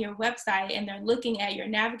scanning your website and they're looking at your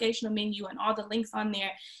navigational menu and all the links on there,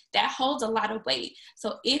 that holds a lot of weight.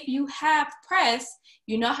 So if you have press,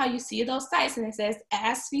 you know how you see those sites and it says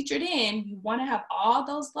as featured in, you want to have all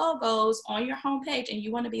those logos on your homepage, and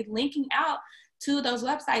you want to be linking out to those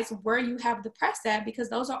websites where you have the press at, because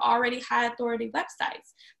those are already high authority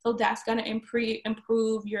websites. So that's going to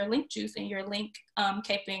improve your link juice and your link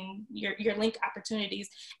caping, your link opportunities.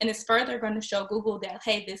 And it's further going to show Google that,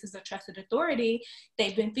 hey, this is a trusted authority.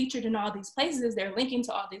 They've been featured in all these places. They're linking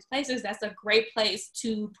to all these places. That's a great place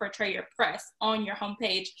to portray your press on your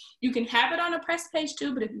homepage. You can have it on a press page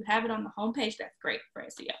too, but if you have it on the homepage, that's great for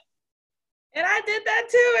SEO. And I did that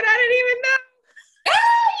too, and I didn't even know.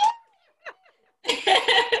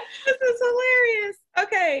 This is hilarious.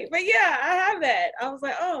 Okay, but yeah, I have that. I was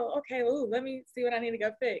like, oh, okay, ooh, let me see what I need to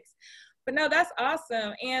go fix. But no, that's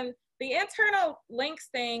awesome. And the internal links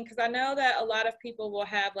thing, because I know that a lot of people will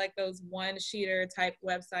have like those one-sheeter type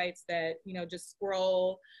websites that, you know, just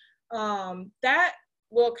scroll. That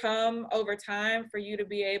will come over time for you to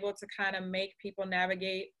be able to kind of make people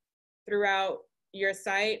navigate throughout your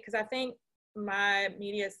site. Because I think my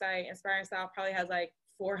media site, Inspiring Style, probably has like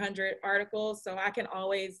 400 articles. So I can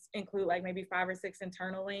always include like maybe 5 or 6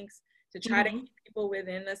 internal links to try to keep people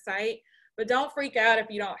within the site. But don't freak out if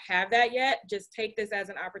you don't have that yet. Just take this as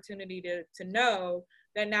an opportunity to know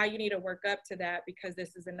that now you need to work up to that, because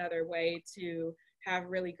this is another way to have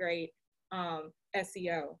really great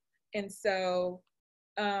SEO. And so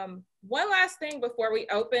one last thing before we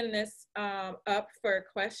open this up for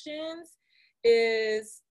questions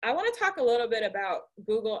is I want to talk a little bit about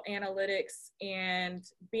Google Analytics and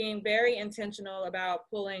being very intentional about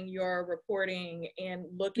pulling your reporting and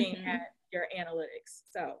looking at your analytics.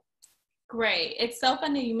 So great. It's so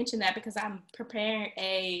funny you mentioned that, because I'm preparing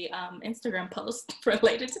a Instagram post for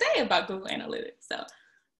later today about Google Analytics. So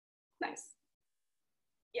nice.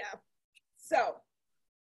 Yeah. So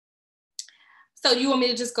you want me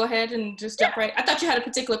to just go ahead and just jump right? I thought you had a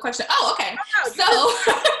particular question. Oh, okay. No,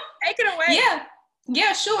 so take it away.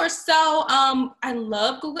 Yeah, sure. So I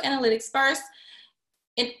love Google Analytics. First,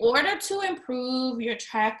 in order to improve your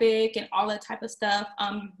traffic and all that type of stuff,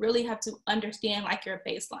 you really have to understand like your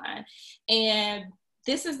baseline. And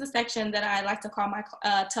this is the section that I like to call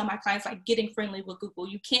tell my clients, like, getting friendly with Google.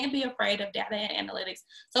 You can't be afraid of data and analytics.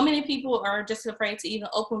 So many people are just afraid to even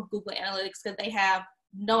open Google Analytics because they have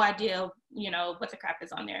no idea, you know, what the crap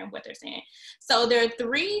is on there and what they're saying. So there are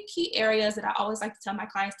 3 key areas that I always like to tell my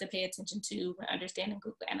clients to pay attention to when understanding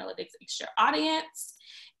Google Analytics. It's your audience,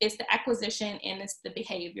 it's the acquisition, and it's the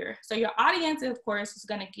behavior. So your audience, of course, is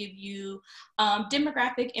going to give you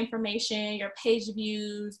demographic information, your page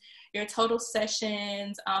views, your total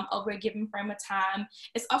sessions over a given frame of time.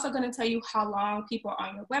 It's also going to tell you how long people are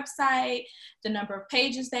on your website, the number of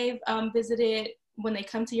pages they've visited when they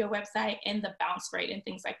come to your website, and the bounce rate and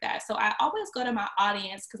things like that. So I always go to my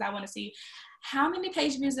audience because I want to see how many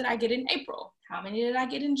page views did I get in April? How many did I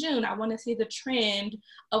get in June? I want to see the trend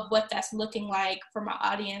of what that's looking like for my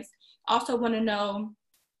audience. Also want to know,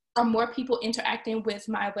 are more people interacting with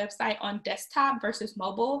my website on desktop versus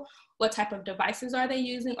mobile? What type of devices are they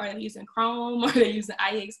using? Are they using Chrome? Are they using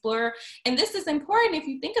IE Explorer? And this is important if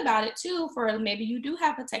you think about it too, for maybe you do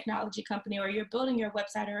have a technology company or you're building your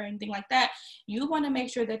website or anything like that. You want to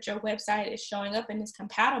make sure that your website is showing up and is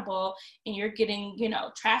compatible, and you're getting, you know,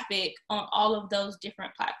 traffic on all of those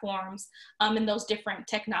different platforms and those different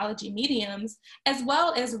technology mediums, as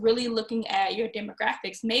well as really looking at your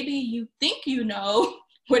demographics. Maybe you think you know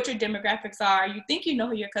what your demographics are, you think you know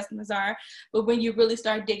who your customers are, but when you really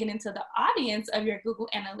start digging into the audience of your Google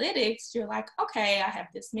Analytics, you're like, okay, I have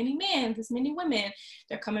this many men, this many women,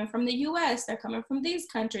 they're coming from the US, they're coming from these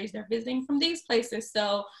countries, they're visiting from these places.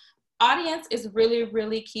 So audience is really,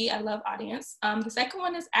 really key. I love audience. The second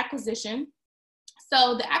one is acquisition.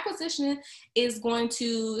 So the acquisition is this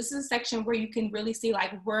is a section where you can really see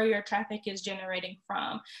like where your traffic is generating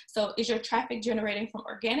from. So is your traffic generating from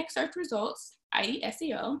organic search results, i.e.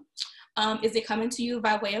 SEO? Is it coming to you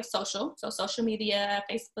by way of social? So social media,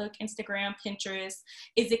 Facebook, Instagram, Pinterest.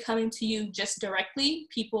 Is it coming to you just directly?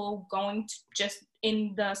 People going to just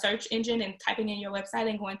in the search engine and typing in your website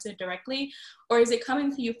and going to it directly? Or is it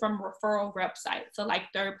coming to you from referral websites? So like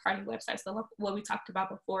third-party websites, so what we talked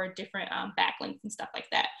about before, different backlinks and stuff like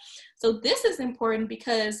that. So this is important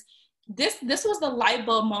because this was the light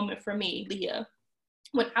bulb moment for me, Leah.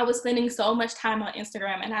 When I was spending so much time on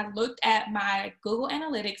Instagram and I looked at my Google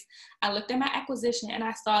Analytics, I looked at my acquisition, and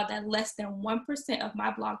I saw that less than 1% of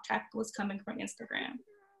my blog traffic was coming from Instagram.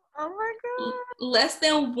 Oh my God. Less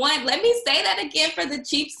than 1%. Let me say that again for the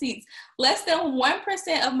cheap seats. Less than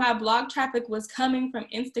 1% of my blog traffic was coming from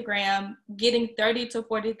Instagram, getting 30 to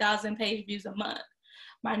 40,000 page views a month.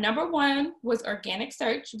 My number 1 was organic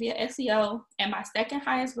search via SEO, and my second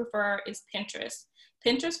highest referrer is Pinterest.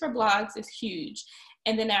 Pinterest for blogs is huge.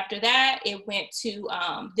 And then after that, it went to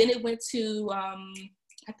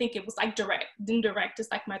I think it was like direct. Then direct is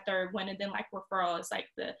like my third one, and then like referral is like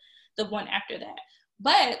the one after that.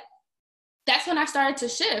 But that's when I started to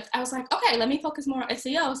shift. I was like, okay, let me focus more on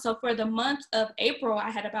SEO. So for the month of April, I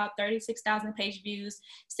had about 36,000 page views.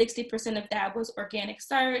 60% of that was organic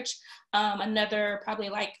search. Another probably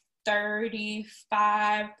like 35%,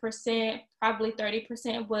 probably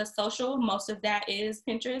 30% was social. Most of that is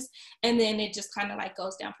Pinterest. And then it just kind of like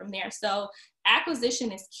goes down from there. So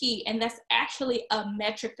acquisition is key. And that's actually a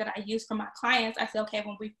metric that I use for my clients. I say, okay,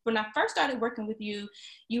 when I first started working with you,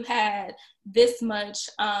 you had this much,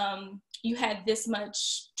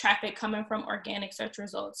 traffic coming from organic search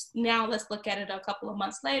results. Now let's look at it a couple of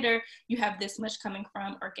months later. You have this much coming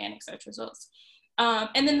from organic search results.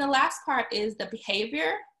 And then the last part is the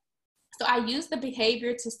behavior. So I use the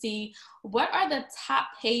behavior to see what are the top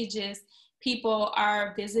pages people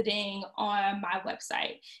are visiting on my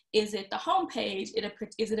website. Is it the homepage?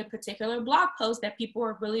 Is it a particular blog post that people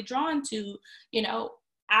are really drawn to? You know,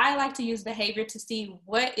 I like to use behavior to see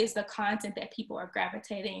what is the content that people are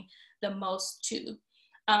gravitating the most to.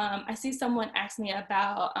 I see someone ask me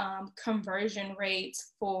about conversion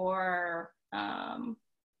rates for,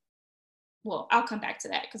 well, I'll come back to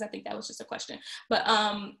that because I think that was just a question. But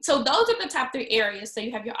so those are the top three areas. So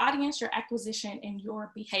you have your audience, your acquisition, and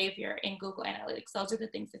your behavior in Google Analytics. Those are the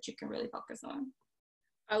things that you can really focus on.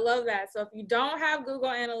 I love that. So if you don't have Google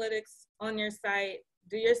Analytics on your site,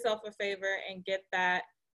 do yourself a favor and get that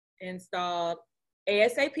installed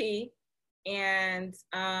ASAP. And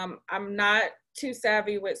I'm not too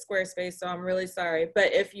savvy with Squarespace, so I'm really sorry.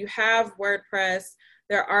 But if you have WordPress,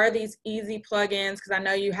 there are these easy plugins, because I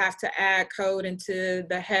know you have to add code into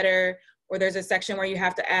the header, or there's a section where you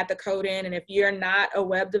have to add the code in. And if you're not a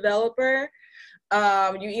web developer,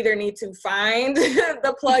 you either need to find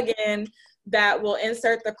the plugin that will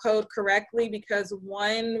insert the code correctly, because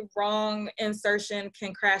one wrong insertion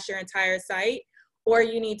can crash your entire site, or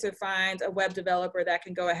you need to find a web developer that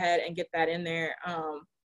can go ahead and get that in there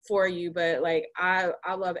for you. But like, I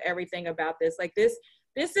love everything about this. Like this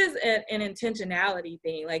is an intentionality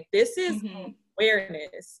thing. Like this is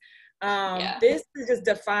awareness. This is just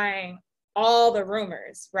defying all the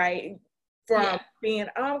rumors, right? From being,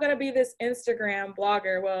 oh, I'm going to be this Instagram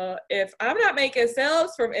blogger. Well, if I'm not making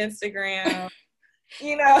sales from Instagram,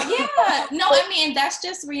 you know. Yeah, no, I mean, that's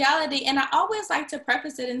just reality. And I always like to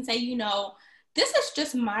preface it and say, you know, this is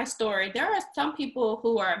just my story. There are some people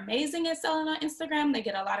who are amazing at selling on Instagram. They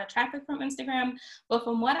get a lot of traffic from Instagram. But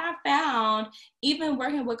from what I found, even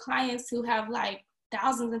working with clients who have like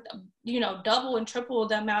thousands of, you know, double and triple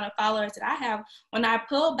the amount of followers that I have, when I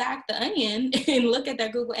pull back the onion and look at their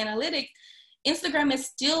Google Analytics, Instagram is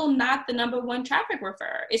still not the #1 traffic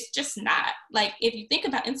referrer. It's just not. Like, if you think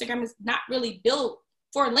about Instagram, it's not really built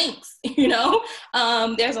for links, you know?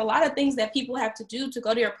 There's a lot of things that people have to do to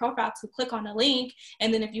go to your profile to click on a link.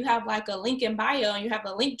 And then if you have like a link in bio and you have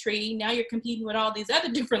a link tree, now you're competing with all these other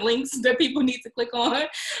different links that people need to click on.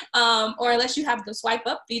 Or unless you have the swipe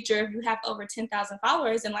up feature, if you have over 10,000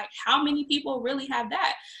 followers, and like, how many people really have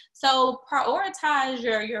that? So prioritize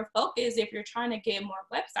your focus if you're trying to get more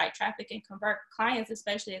website traffic and convert clients,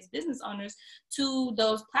 especially as business owners, to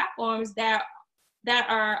those platforms that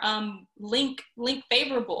are link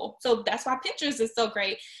favorable. So that's why Pinterest is so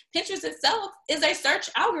great. Pinterest itself is a search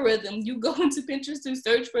algorithm. You go into Pinterest to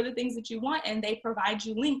search for the things that you want, and they provide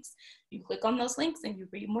you links. You click on those links and you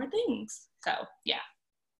read more things. So yeah.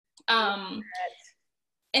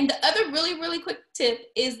 And the other really, really quick tip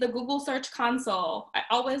is the Google Search Console. I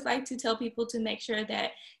always like to tell people to make sure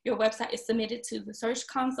that your website is submitted to the Search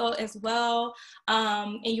Console as well.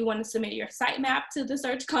 And you want to submit your sitemap to the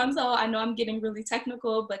Search Console. I know I'm getting really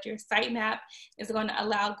technical, but your sitemap is going to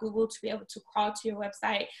allow Google to be able to crawl to your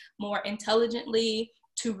website more intelligently,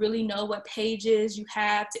 to really know what pages you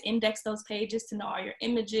have, to index those pages, to know all your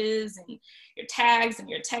images and your tags and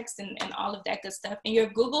your text and all of that good stuff. And your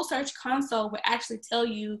Google Search Console will actually tell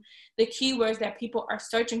you the keywords that people are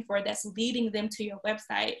searching for that's leading them to your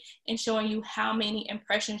website, and showing you how many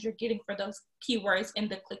impressions you're getting for those keywords and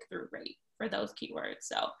the click-through rate for those keywords.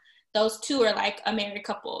 So those two are like a married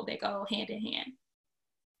couple. They go hand in hand.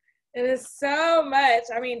 It is so much.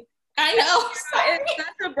 I mean, I know. It's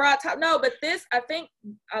such a broad topic. No, but this, I think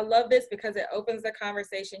I love this because it opens the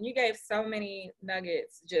conversation. You gave so many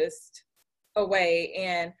nuggets just away,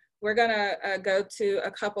 and we're gonna go to a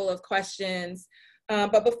couple of questions.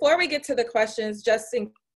 But before we get to the questions, just in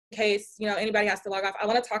case, you know, anybody has to log off, I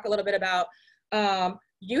want to talk a little bit about,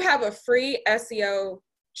 you have a free SEO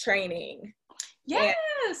training. Yes.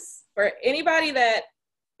 And for anybody that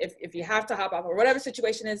if you have to hop off or whatever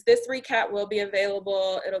situation is, this recap will be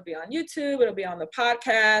available. It'll be on YouTube. It'll be on the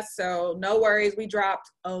podcast. So no worries. We dropped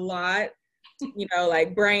a lot, you know,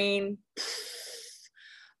 like brain.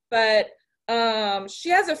 But she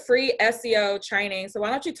has a free SEO training. So why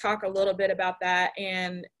don't you talk a little bit about that?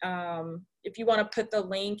 And if you want to put the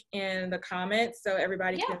link in the comments so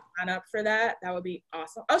everybody can sign up for that, that would be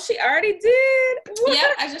awesome. Oh, she already did. What?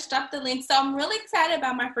 Yeah, I just dropped the link. So I'm really excited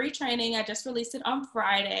about my free training. I just released it on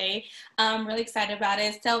Friday. I'm really excited about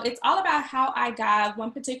it. So it's all about how I got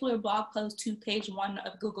one particular blog post to page 1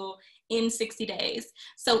 of Google in 60 days.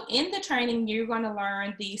 So in the training, you're going to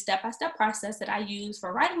learn the step-by-step process that I use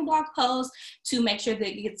for writing blog posts to make sure that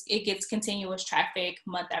it gets continuous traffic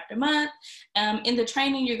month after month. In the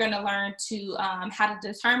training, you're going to learn to how to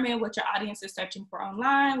determine what your audience is searching for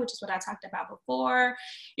online, which is what I talked about before.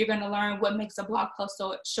 You're going to learn what makes a blog post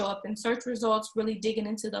show up in search results, really digging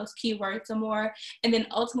into those keywords some more, and then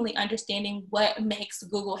ultimately understanding what makes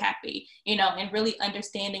Google happy, you know, and really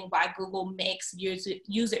understanding why Google makes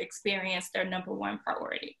user experience their number 1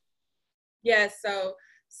 priority. Yes, so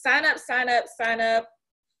sign up.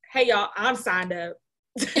 Hey y'all, I'm signed up.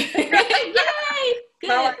 Yay!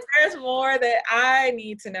 Good. There's more that I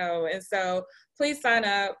need to know, and so please sign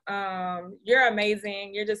up. You're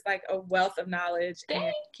amazing. You're just like a wealth of knowledge.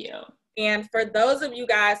 Thank you. And for those of you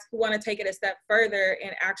guys who want to take it a step further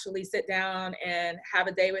and actually sit down and have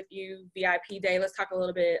a day with you, VIP day, let's talk a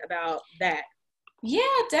little bit about that. Yeah,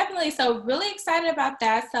 definitely. So really excited about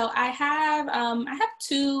that. So I have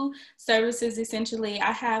 2 services essentially.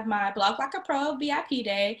 I have my Blog Like a Pro VIP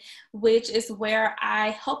Day, which is where I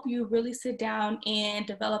help you really sit down and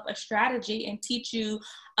develop a strategy and teach you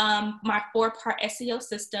my 4-part SEO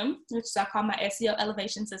system, which I call my SEO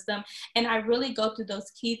elevation system. And I really go through those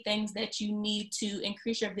key things that you need to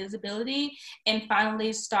increase your visibility and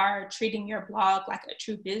finally start treating your blog like a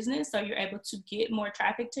true business. So you're able to get more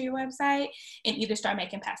traffic to your website and either start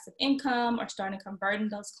making passive income or starting converting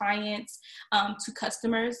those clients to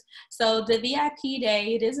customers. So the VIP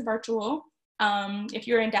day, it is virtual. If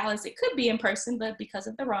you're in Dallas, it could be in person, but because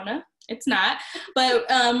of the Rona, it's not. But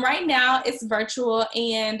right now it's virtual,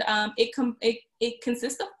 and it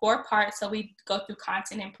consists of 4 parts. So we go through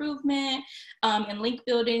content improvement and link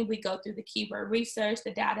building. We go through the keyword research,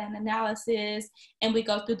 the data and analysis, and we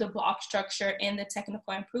go through the blog structure and the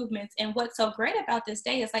technical improvements. And what's so great about this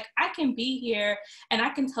day is like I can be here and I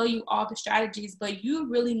can tell you all the strategies, but you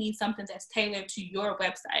really need something that's tailored to your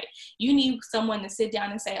website. You need someone to sit down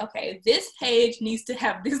and say, okay, this page needs to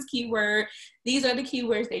have this keyword. These are the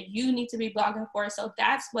keywords that you need to be blogging for. So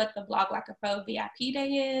that's what the Blog Like a Pro VIP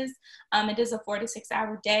Day is. It is a 4 to 6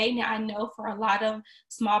 hour day. Now I know for a lot of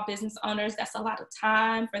small business owners, that's a lot of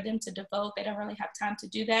time for them to devote. They don't really have time to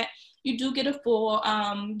do that. You do get a full,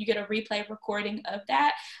 you get a replay recording of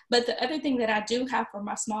that. But the other thing that I do have for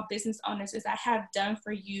my small business owners is I have done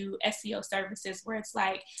for you SEO services where it's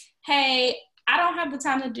like, hey, I don't have the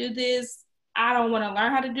time to do this. I don't want to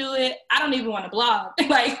learn how to do it. I don't even want to blog.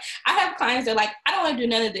 Like I have clients that are like, I don't want to do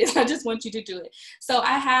none of this. I just want you to do it. So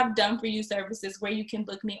I have done for you services where you can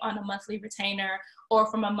book me on a monthly retainer or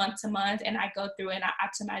from a month to month, and I go through and I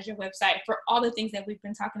optimize your website for all the things that we've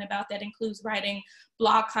been talking about. That includes writing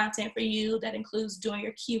blog content for you, that includes doing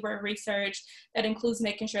your keyword research, that includes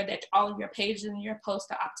making sure that all of your pages and your posts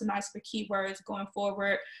are optimized for keywords going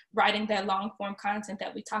forward, writing that long form content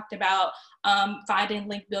that we talked about, finding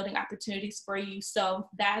link building opportunities for you. So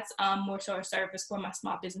that's more so a service for my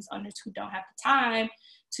small business owners who don't have the time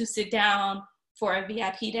to sit down for a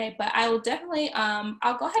VIP day. But I will definitely,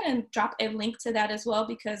 I'll go ahead and drop a link to that as well,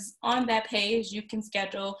 because on that page, you can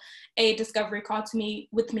schedule a discovery call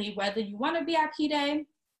with me, whether you want a VIP day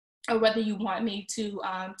or whether you want me to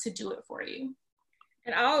do it for you.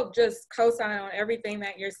 And I'll just co-sign on everything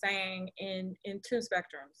that you're saying in 2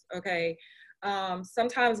 spectrums, okay?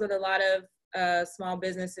 Sometimes with a lot of small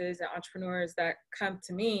businesses and entrepreneurs that come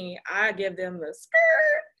to me, I give them the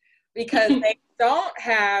skirt because they don't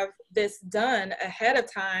have this done ahead of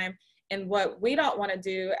time. And what we don't want to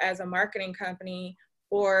do as a marketing company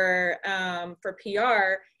or for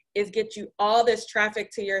PR is get you all this traffic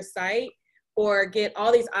to your site or get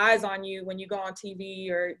all these eyes on you when you go on TV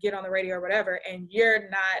or get on the radio or whatever, and you're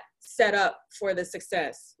not set up for the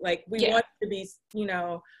success. Like we want you to be,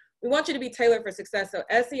 we want you to be tailored for success. So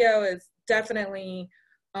SEO is definitely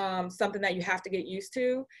something that you have to get used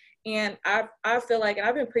to. And I feel like, and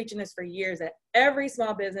I've been preaching this for years, that every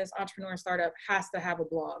small business, entrepreneur, startup has to have a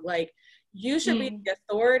blog. Like you should be the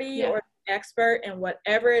authority or the expert in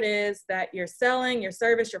whatever it is that you're selling, your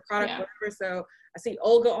service, your product, whatever. So I see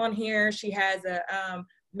Olga on here. She has a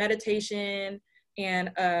meditation and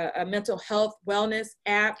a mental health wellness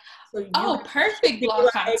app. So you perfect blog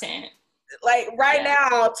content. Like right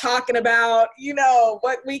now, talking about, you know,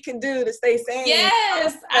 what we can do to stay sane.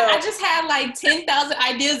 Yes, I just had like 10,000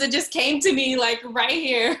 ideas that just came to me like right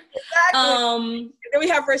here. Exactly. Then we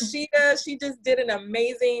have Rashida. She just did an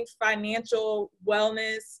amazing financial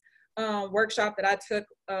wellness workshop that I took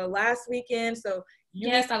last weekend. So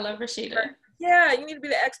yes, I love Rashida. Yeah, you need to be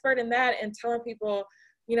the expert in that and telling people,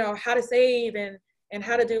 you know, how to save and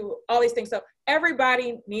how to do all these things. So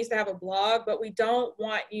everybody needs to have a blog, but we don't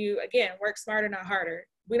want you, again, work smarter, not harder.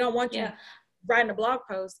 We don't want you writing a blog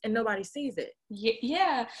post and nobody sees it.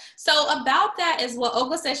 Yeah. So about that as well,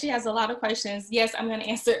 Olga says she has a lot of questions. Yes, I'm going to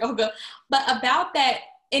answer Olga. But about that,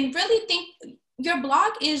 and really think your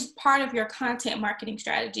blog is part of your content marketing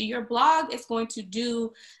strategy. Your blog is going to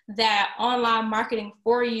do that online marketing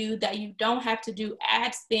for you that you don't have to do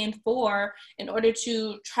ad spend for in order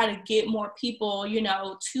to try to get more people, you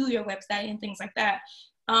know, to your website and things like that.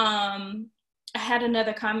 I had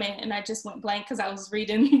another comment and I just went blank because I was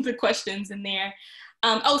reading the questions in there.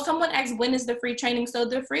 Someone asked, when is the free training? So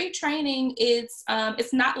the free training is,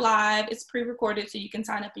 it's not live, it's pre-recorded, so you can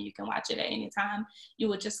sign up and you can watch it at any time. You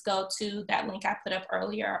would just go to that link I put up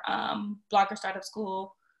earlier,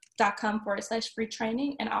 bloggerstartupschool.com/free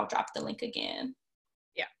training, and I'll drop the link again.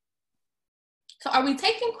 Yeah. So are we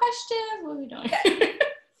taking questions? What are we doing?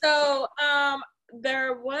 So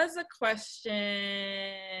there was a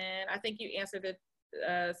question, I think you answered it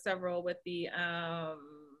several with the,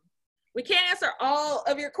 we can't answer all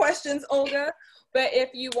of your questions, Olga, but if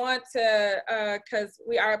you want to, because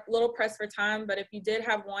we are a little pressed for time, but if you did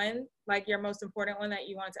have one, like your most important one that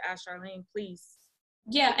you want to ask Charlene, please.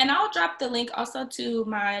 Yeah, and I'll drop the link also to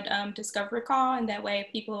my discovery call, and that way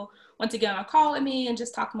if people want to get on a call with me and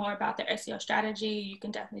just talk more about their SEO strategy, you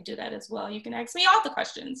can definitely do that as well. You can ask me all the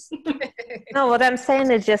questions. No, what I'm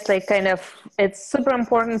saying is just like kind of, it's super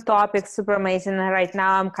important topic, super amazing. Right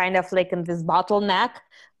now I'm kind of like in this bottleneck,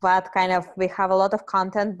 but kind of we have a lot of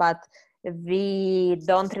content, but we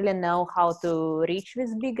don't really know how to reach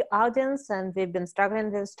this big audience, and we've been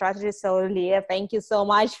struggling with strategy. So Leah, thank you so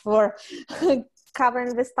much for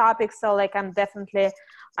covering this topic. So like I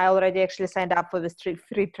already actually signed up for this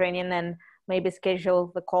free training, and maybe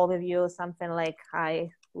schedule the call with you, something like I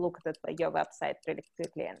looked at your website really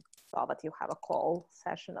quickly and saw that you have a call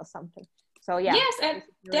session or something. So yeah. Yes, and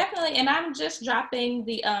definitely. And I'm just dropping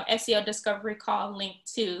the SEO discovery call link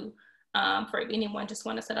too, for if anyone just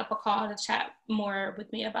want to set up a call to chat more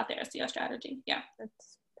with me about their SEO strategy. Yeah.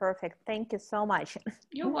 That's perfect. Thank you so much.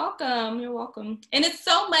 You're welcome. You're welcome. And it's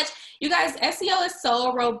so much, you guys, SEO is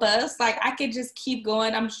so robust. Like I could just keep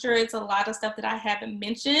going. I'm sure it's a lot of stuff that I haven't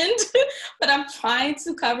mentioned, but I'm trying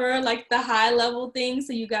to cover like the high level things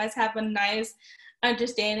so you guys have a nice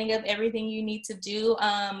understanding of everything you need to do.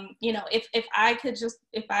 You know, if I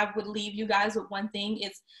would leave you guys with one thing,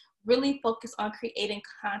 it's really focus on creating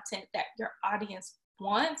content that your audience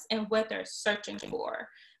wants and what they're searching for,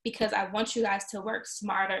 because I want you guys to work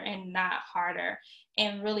smarter and not harder,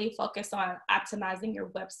 and really focus on optimizing your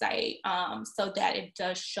website so that it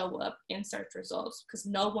does show up in search results, because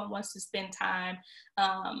no one wants to spend time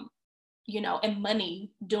you know, and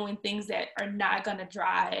money doing things that are not going to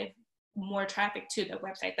drive more traffic to their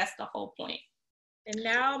website. That's the whole point. And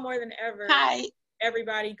now more than ever,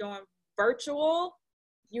 everybody going virtual.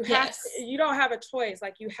 You don't have a choice.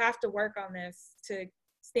 Like you have to work on this to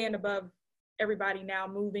stand above everybody now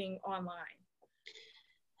moving online.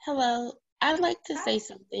 Hello, I'd like to say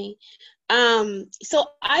something. So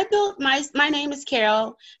I built my name is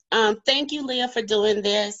Carol. Thank you, Leah, for doing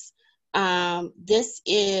this. This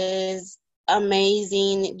is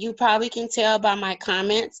amazing. You probably can tell by my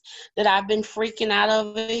comments that I've been freaking out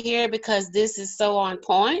over here because this is so on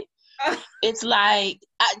point. It's like,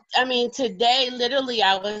 I mean, today, literally,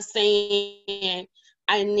 I was saying,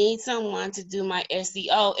 I need someone to do my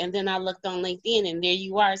SEO. And then I looked on LinkedIn and there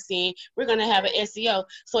you are saying, we're going to have an SEO.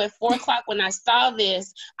 So at 4 o'clock when I saw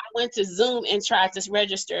this, I went to Zoom and tried to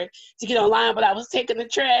register to get online, but I was taking the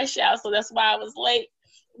trash out. So that's why I was late.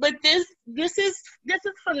 But this is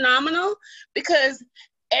phenomenal, because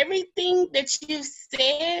everything that you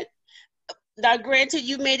said, now granted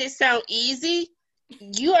you made it sound easy,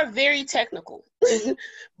 you are very technical,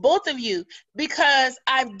 both of you, because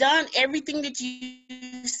I've done everything that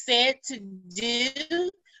you said to do,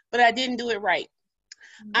 but I didn't do it right.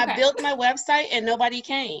 Okay. I built my website and nobody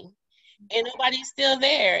came, and nobody's still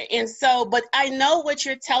there. And so, but I know what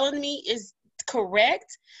you're telling me is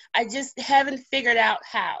correct. I just haven't figured out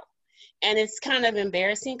how. And it's kind of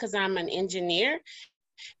embarrassing because I'm an engineer.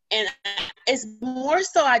 And it's more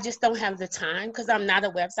so I just don't have the time because I'm not a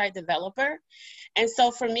website developer. And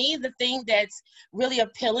so for me, the thing that's really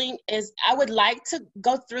appealing is I would like to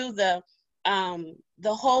go through the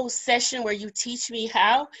whole session where you teach me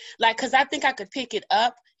how, like, because I think I could pick it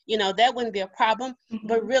up, you know, that wouldn't be a problem. Mm-hmm.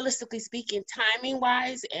 But realistically speaking, timing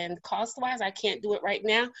wise and cost wise, I can't do it right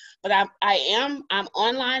now. But I'm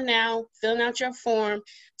online now, filling out your form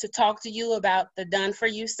to talk to you about the Done For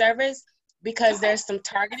You service, because there's some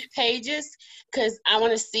targeted pages, because I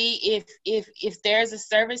want to see if there's a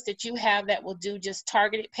service that you have that will do just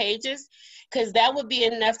targeted pages, because that would be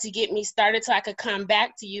enough to get me started so I could come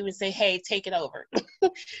back to you and say, hey, take it over.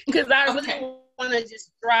 Because I really want to just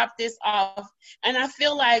drop this off. And I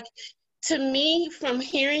feel like, to me, from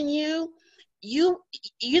hearing you,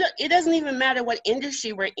 it doesn't even matter what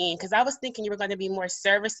industry we're in, because I was thinking you were going to be more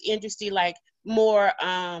service industry, like more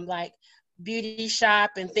like beauty shop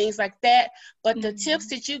and things like that, but the tips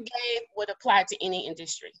that you gave would apply to any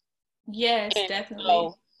industry. Yes, and definitely.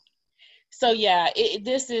 So yeah,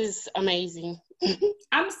 this is amazing.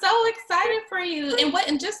 I'm so excited for you.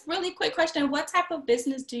 And just really quick question, what type of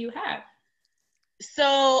business do you have?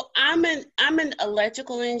 So I'm an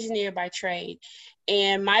electrical engineer by trade,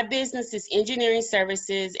 and my business is engineering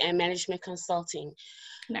services and management consulting.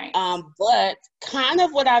 Nice. But kind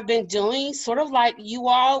of what I've been doing, sort of like you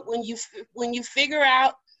all, when you figure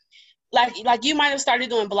out, like you might have started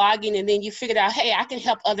doing blogging and then you figured out, hey, I can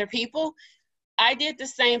help other people. I did the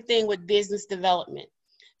same thing with business development.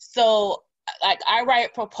 So like I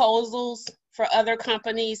write proposals for other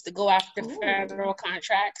companies to go after federal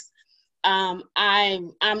contracts. I'm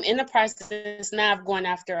in the process now of going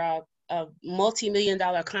after a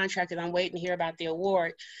multi-million-dollar contract that I'm waiting to hear about the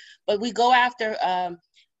award. But we go after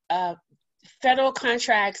federal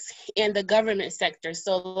contracts in the government sector.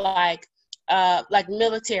 So like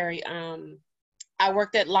military. I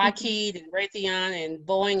worked at Lockheed and Raytheon and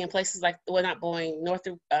Boeing and places like, well, not Boeing,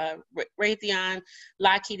 Raytheon,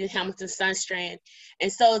 Lockheed and Hamilton Sunstrand.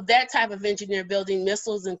 And so that type of engineer, building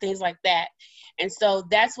missiles and things like that. And so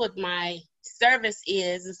that's what my service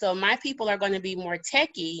is. And so my people are going to be more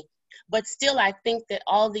techie, but still I think that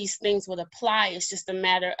all these things would apply. It's just a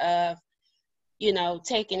matter of, you know,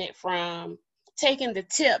 taking the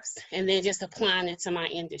tips and then just applying it to my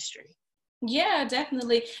industry. Yeah,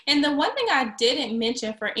 definitely. And the one thing I didn't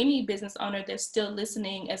mention for any business owner that's still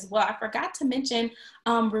listening as well, I forgot to mention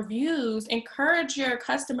reviews. Encourage your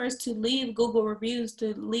customers to leave Google reviews,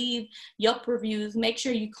 to leave Yelp reviews. Make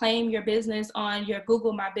sure you claim your business on your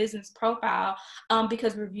Google My Business profile,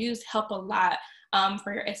 because reviews help a lot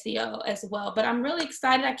for your SEO as well. But I'm really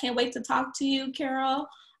excited. I can't wait to talk to you, Carol.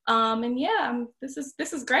 And yeah, this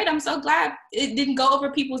is great. I'm so glad it didn't go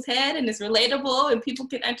over people's head and it's relatable and people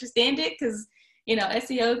can understand it, because, you know,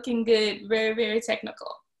 SEO can get very, very technical.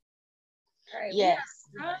 All right. Yes.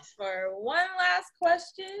 For one last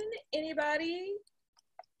question. Anybody?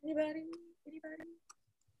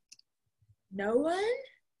 No one?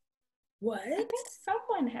 What? I think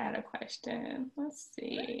someone had a question. Let's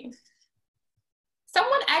see. What?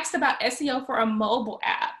 Someone asked about SEO for a mobile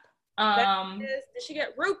app. Did she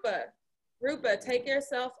get Rupa? Rupa, take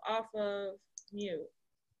yourself off of mute.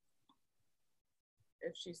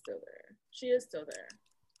 If she's still there. She is still there.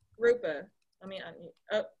 Rupa, let me unmute.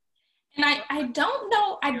 Oh. And I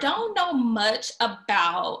don't know much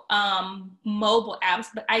about mobile apps,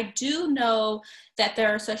 but I do know that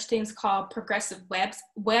there are such things called progressive web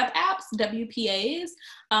apps, WPAs,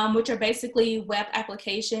 which are basically web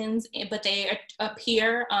applications, but they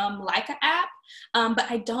appear like an app.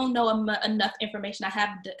 But I don't know enough information.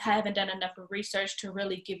 I haven't done enough research to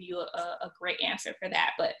really give you a great answer for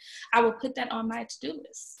that, but I will put that on my to-do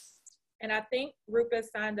list. And I think Rupa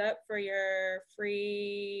signed up for your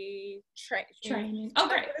free training. Oh,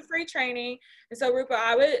 great. For the free training. And so, Rupa,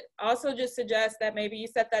 I would also just suggest that maybe you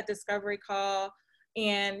set that discovery call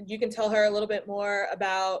and you can tell her a little bit more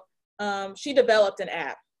about, she developed an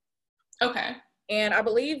app. Okay. And I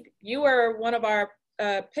believe you were one of our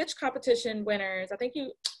pitch competition winners. I think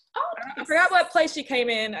you, I forgot what place she came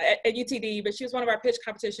in at UTD, but she was one of our pitch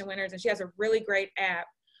competition winners and she has a really great app.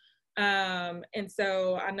 And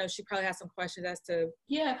so I know she probably has some questions as to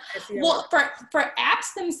SEO. Well, for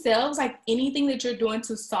apps themselves, like anything that you're doing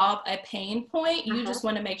to solve a pain point, you just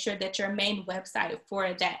want to make sure that your main website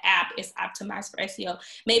for that app is optimized for SEO.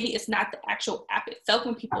 Maybe it's not the actual app itself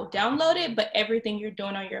when people download it, but everything you're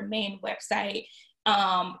doing on your main website,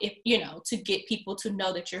 if you know, to get people to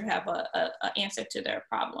know that you have a answer to their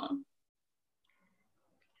problem.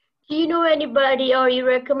 Do you know anybody, or you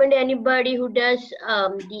recommend anybody who does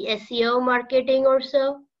the SEO marketing or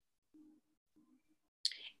so?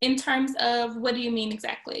 In terms of, what do you mean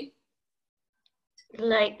exactly?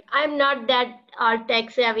 Like, I'm not that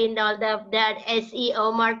tech savvy in all that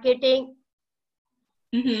SEO marketing.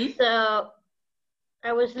 Mm-hmm. So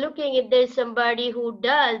I was looking if there's somebody who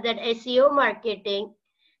does that SEO marketing,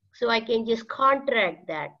 so I can just contract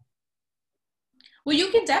that. Well, you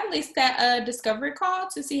can definitely set a discovery call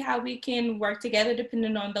to see how we can work together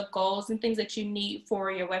depending on the goals and things that you need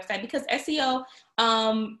for your website, because SEO,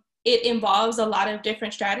 it involves a lot of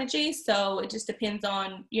different strategies. So it just depends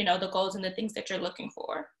on, the goals and the things that you're looking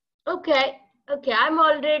for. Okay. I'm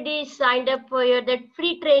already signed up for that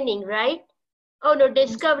free training, right? Oh no,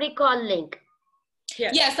 discovery call link.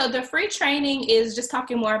 Yeah, so the free training is just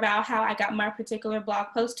talking more about how I got my particular blog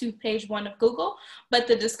post to page 1 of Google. But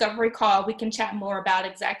the discovery call, we can chat more about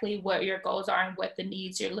exactly what your goals are and what the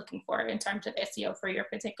needs you're looking for in terms of SEO for your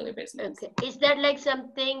particular business. Okay. Is that like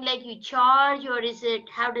something like you charge, or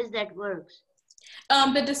how does that work?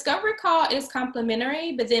 The discovery call is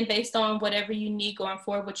complimentary, but then based on whatever you need going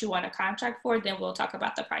forward, what you want to contract for, then we'll talk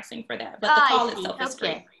about the pricing for that. But the call itself is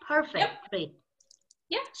free. Perfect. Yep. Great.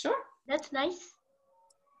 Yeah, sure. That's nice.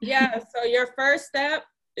 Yeah, so your first step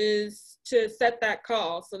is to set that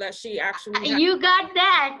call so that she actually you got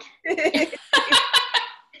that.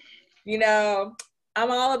 I'm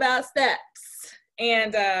all about steps.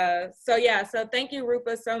 And so thank you,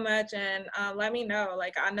 Rupa, so much. And let me know,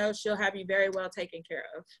 I know she'll have you very well taken care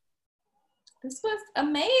of. This was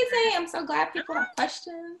amazing. I'm so glad people have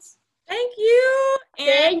questions. Thank you. And,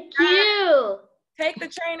 thank you. Take the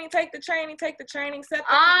training.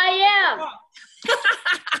 I am.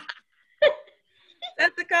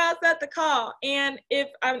 Set the call. And if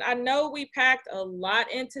I know we packed a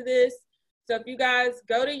lot into this, so if you guys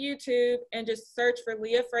go to YouTube and just search for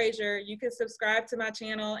Leah Frazier, you can subscribe to my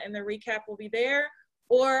channel and the recap will be there,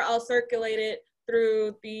 or I'll circulate it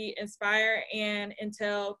through the Inspire and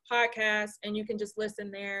Intel podcast, and you can just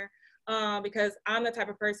listen there, because I'm the type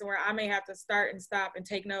of person where I may have to start and stop and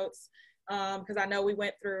take notes, because I know we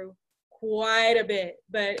went through quite a bit,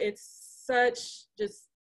 but it's such just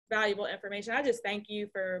valuable information. I just thank you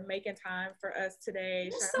for making time for us today.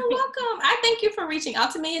 You're so welcome. I thank you for reaching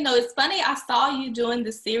out to me. It's funny, I saw you doing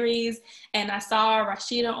the series and I saw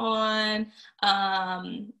Rashida on,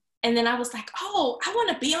 and then I was like, oh, I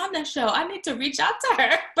want to be on the show. I need to reach out to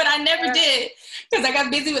her, but I never did because I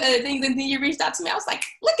got busy with other things, and then you reached out to me. I was like,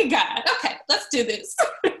 look at God. Okay, let's do this.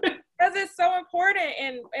 Because it's so important.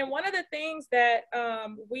 And one of the things that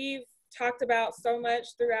we've talked about so much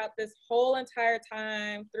throughout this whole entire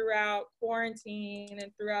time, throughout quarantine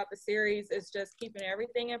and throughout the series, is just keeping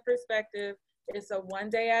everything in perspective. It's a one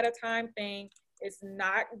day at a time thing. It's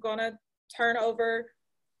not gonna turn over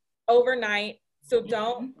overnight. So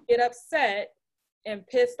don't get upset and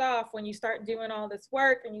pissed off when you start doing all this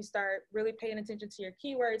work and you start really paying attention to your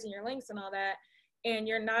keywords and your links and all that, and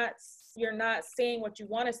you're not seeing what you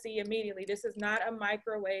want to see immediately. This is not a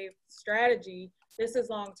microwave strategy. This is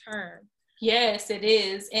long term. Yes, it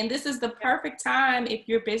is. And this is the perfect time if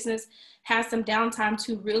your business has some downtime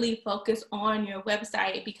to really focus on your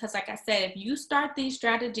website, because like I said, if you start these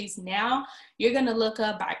strategies now, you're going to look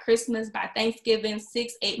up by Christmas, by Thanksgiving,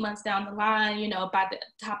 6-8 months down the line, by the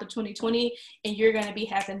top of 2020, and you're going to be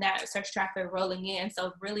having that search traffic rolling in.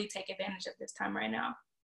 So really take advantage of this time right now.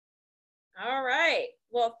 All right.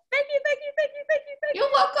 Well, thank you. You're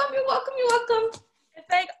welcome. And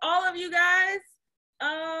thank all of you guys.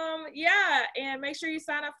 And make sure you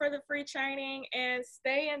sign up for the free training and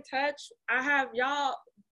stay in touch. Y'all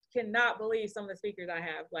cannot believe some of the speakers I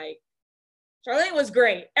have. Like, Charlene was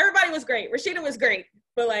great. Everybody was great. Rashida was great.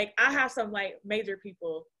 But I have some major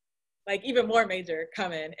people, even more major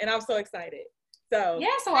coming, and I'm so excited. So yeah,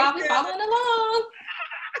 so I'll be following along.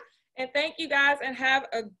 And thank you guys, and have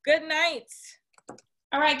a good night.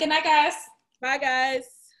 All right, good night, guys. Bye, guys.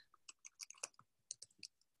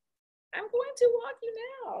 I'm going to walk you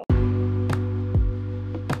now.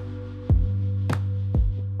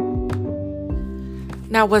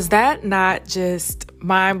 Now, was that not just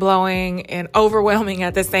mind-blowing and overwhelming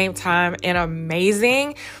at the same time and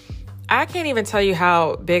amazing? I can't even tell you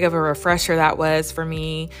how big of a refresher that was for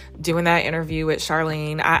me doing that interview with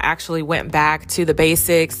Charlene. I actually went back to the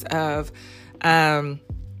basics of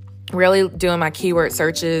really doing my keyword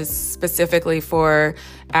searches specifically for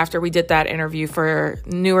after we did that interview for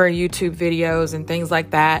newer YouTube videos and things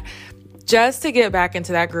like that, just to get back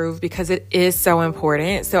into that groove because it is so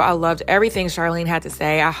important. So I loved everything Charlene had to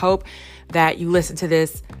say. I hope that you listen to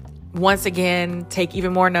this once again, take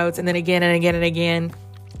even more notes, and then again and again and again.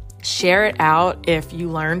 Share it out if you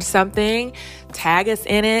learned something. Tag us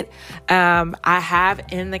in it. I have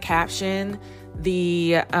in the caption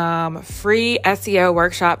the free SEO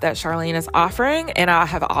workshop that Charlene is offering, and I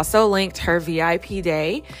have also linked her VIP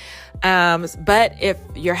day. But if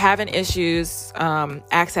you're having issues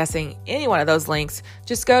accessing any one of those links,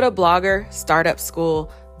 just go to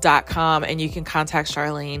bloggerstartupschool.com and you can contact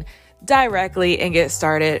Charlene directly and get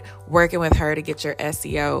started working with her to get your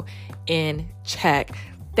SEO in check.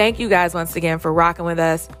 Thank you guys once again for rocking with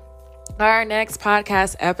us. Our next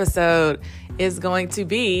podcast episode is going to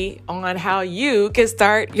be on how you can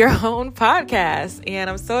start your own podcast. And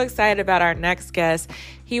I'm so excited about our next guest.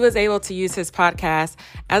 He was able to use his podcast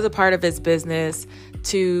as a part of his business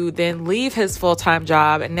to then leave his full-time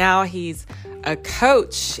job. And now he's a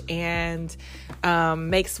coach and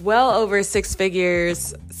makes well over 6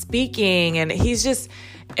 figures speaking. And he's just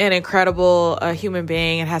an incredible human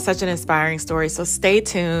being and has such an inspiring story. So stay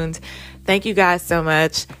tuned. Thank you guys so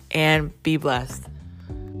much and be blessed.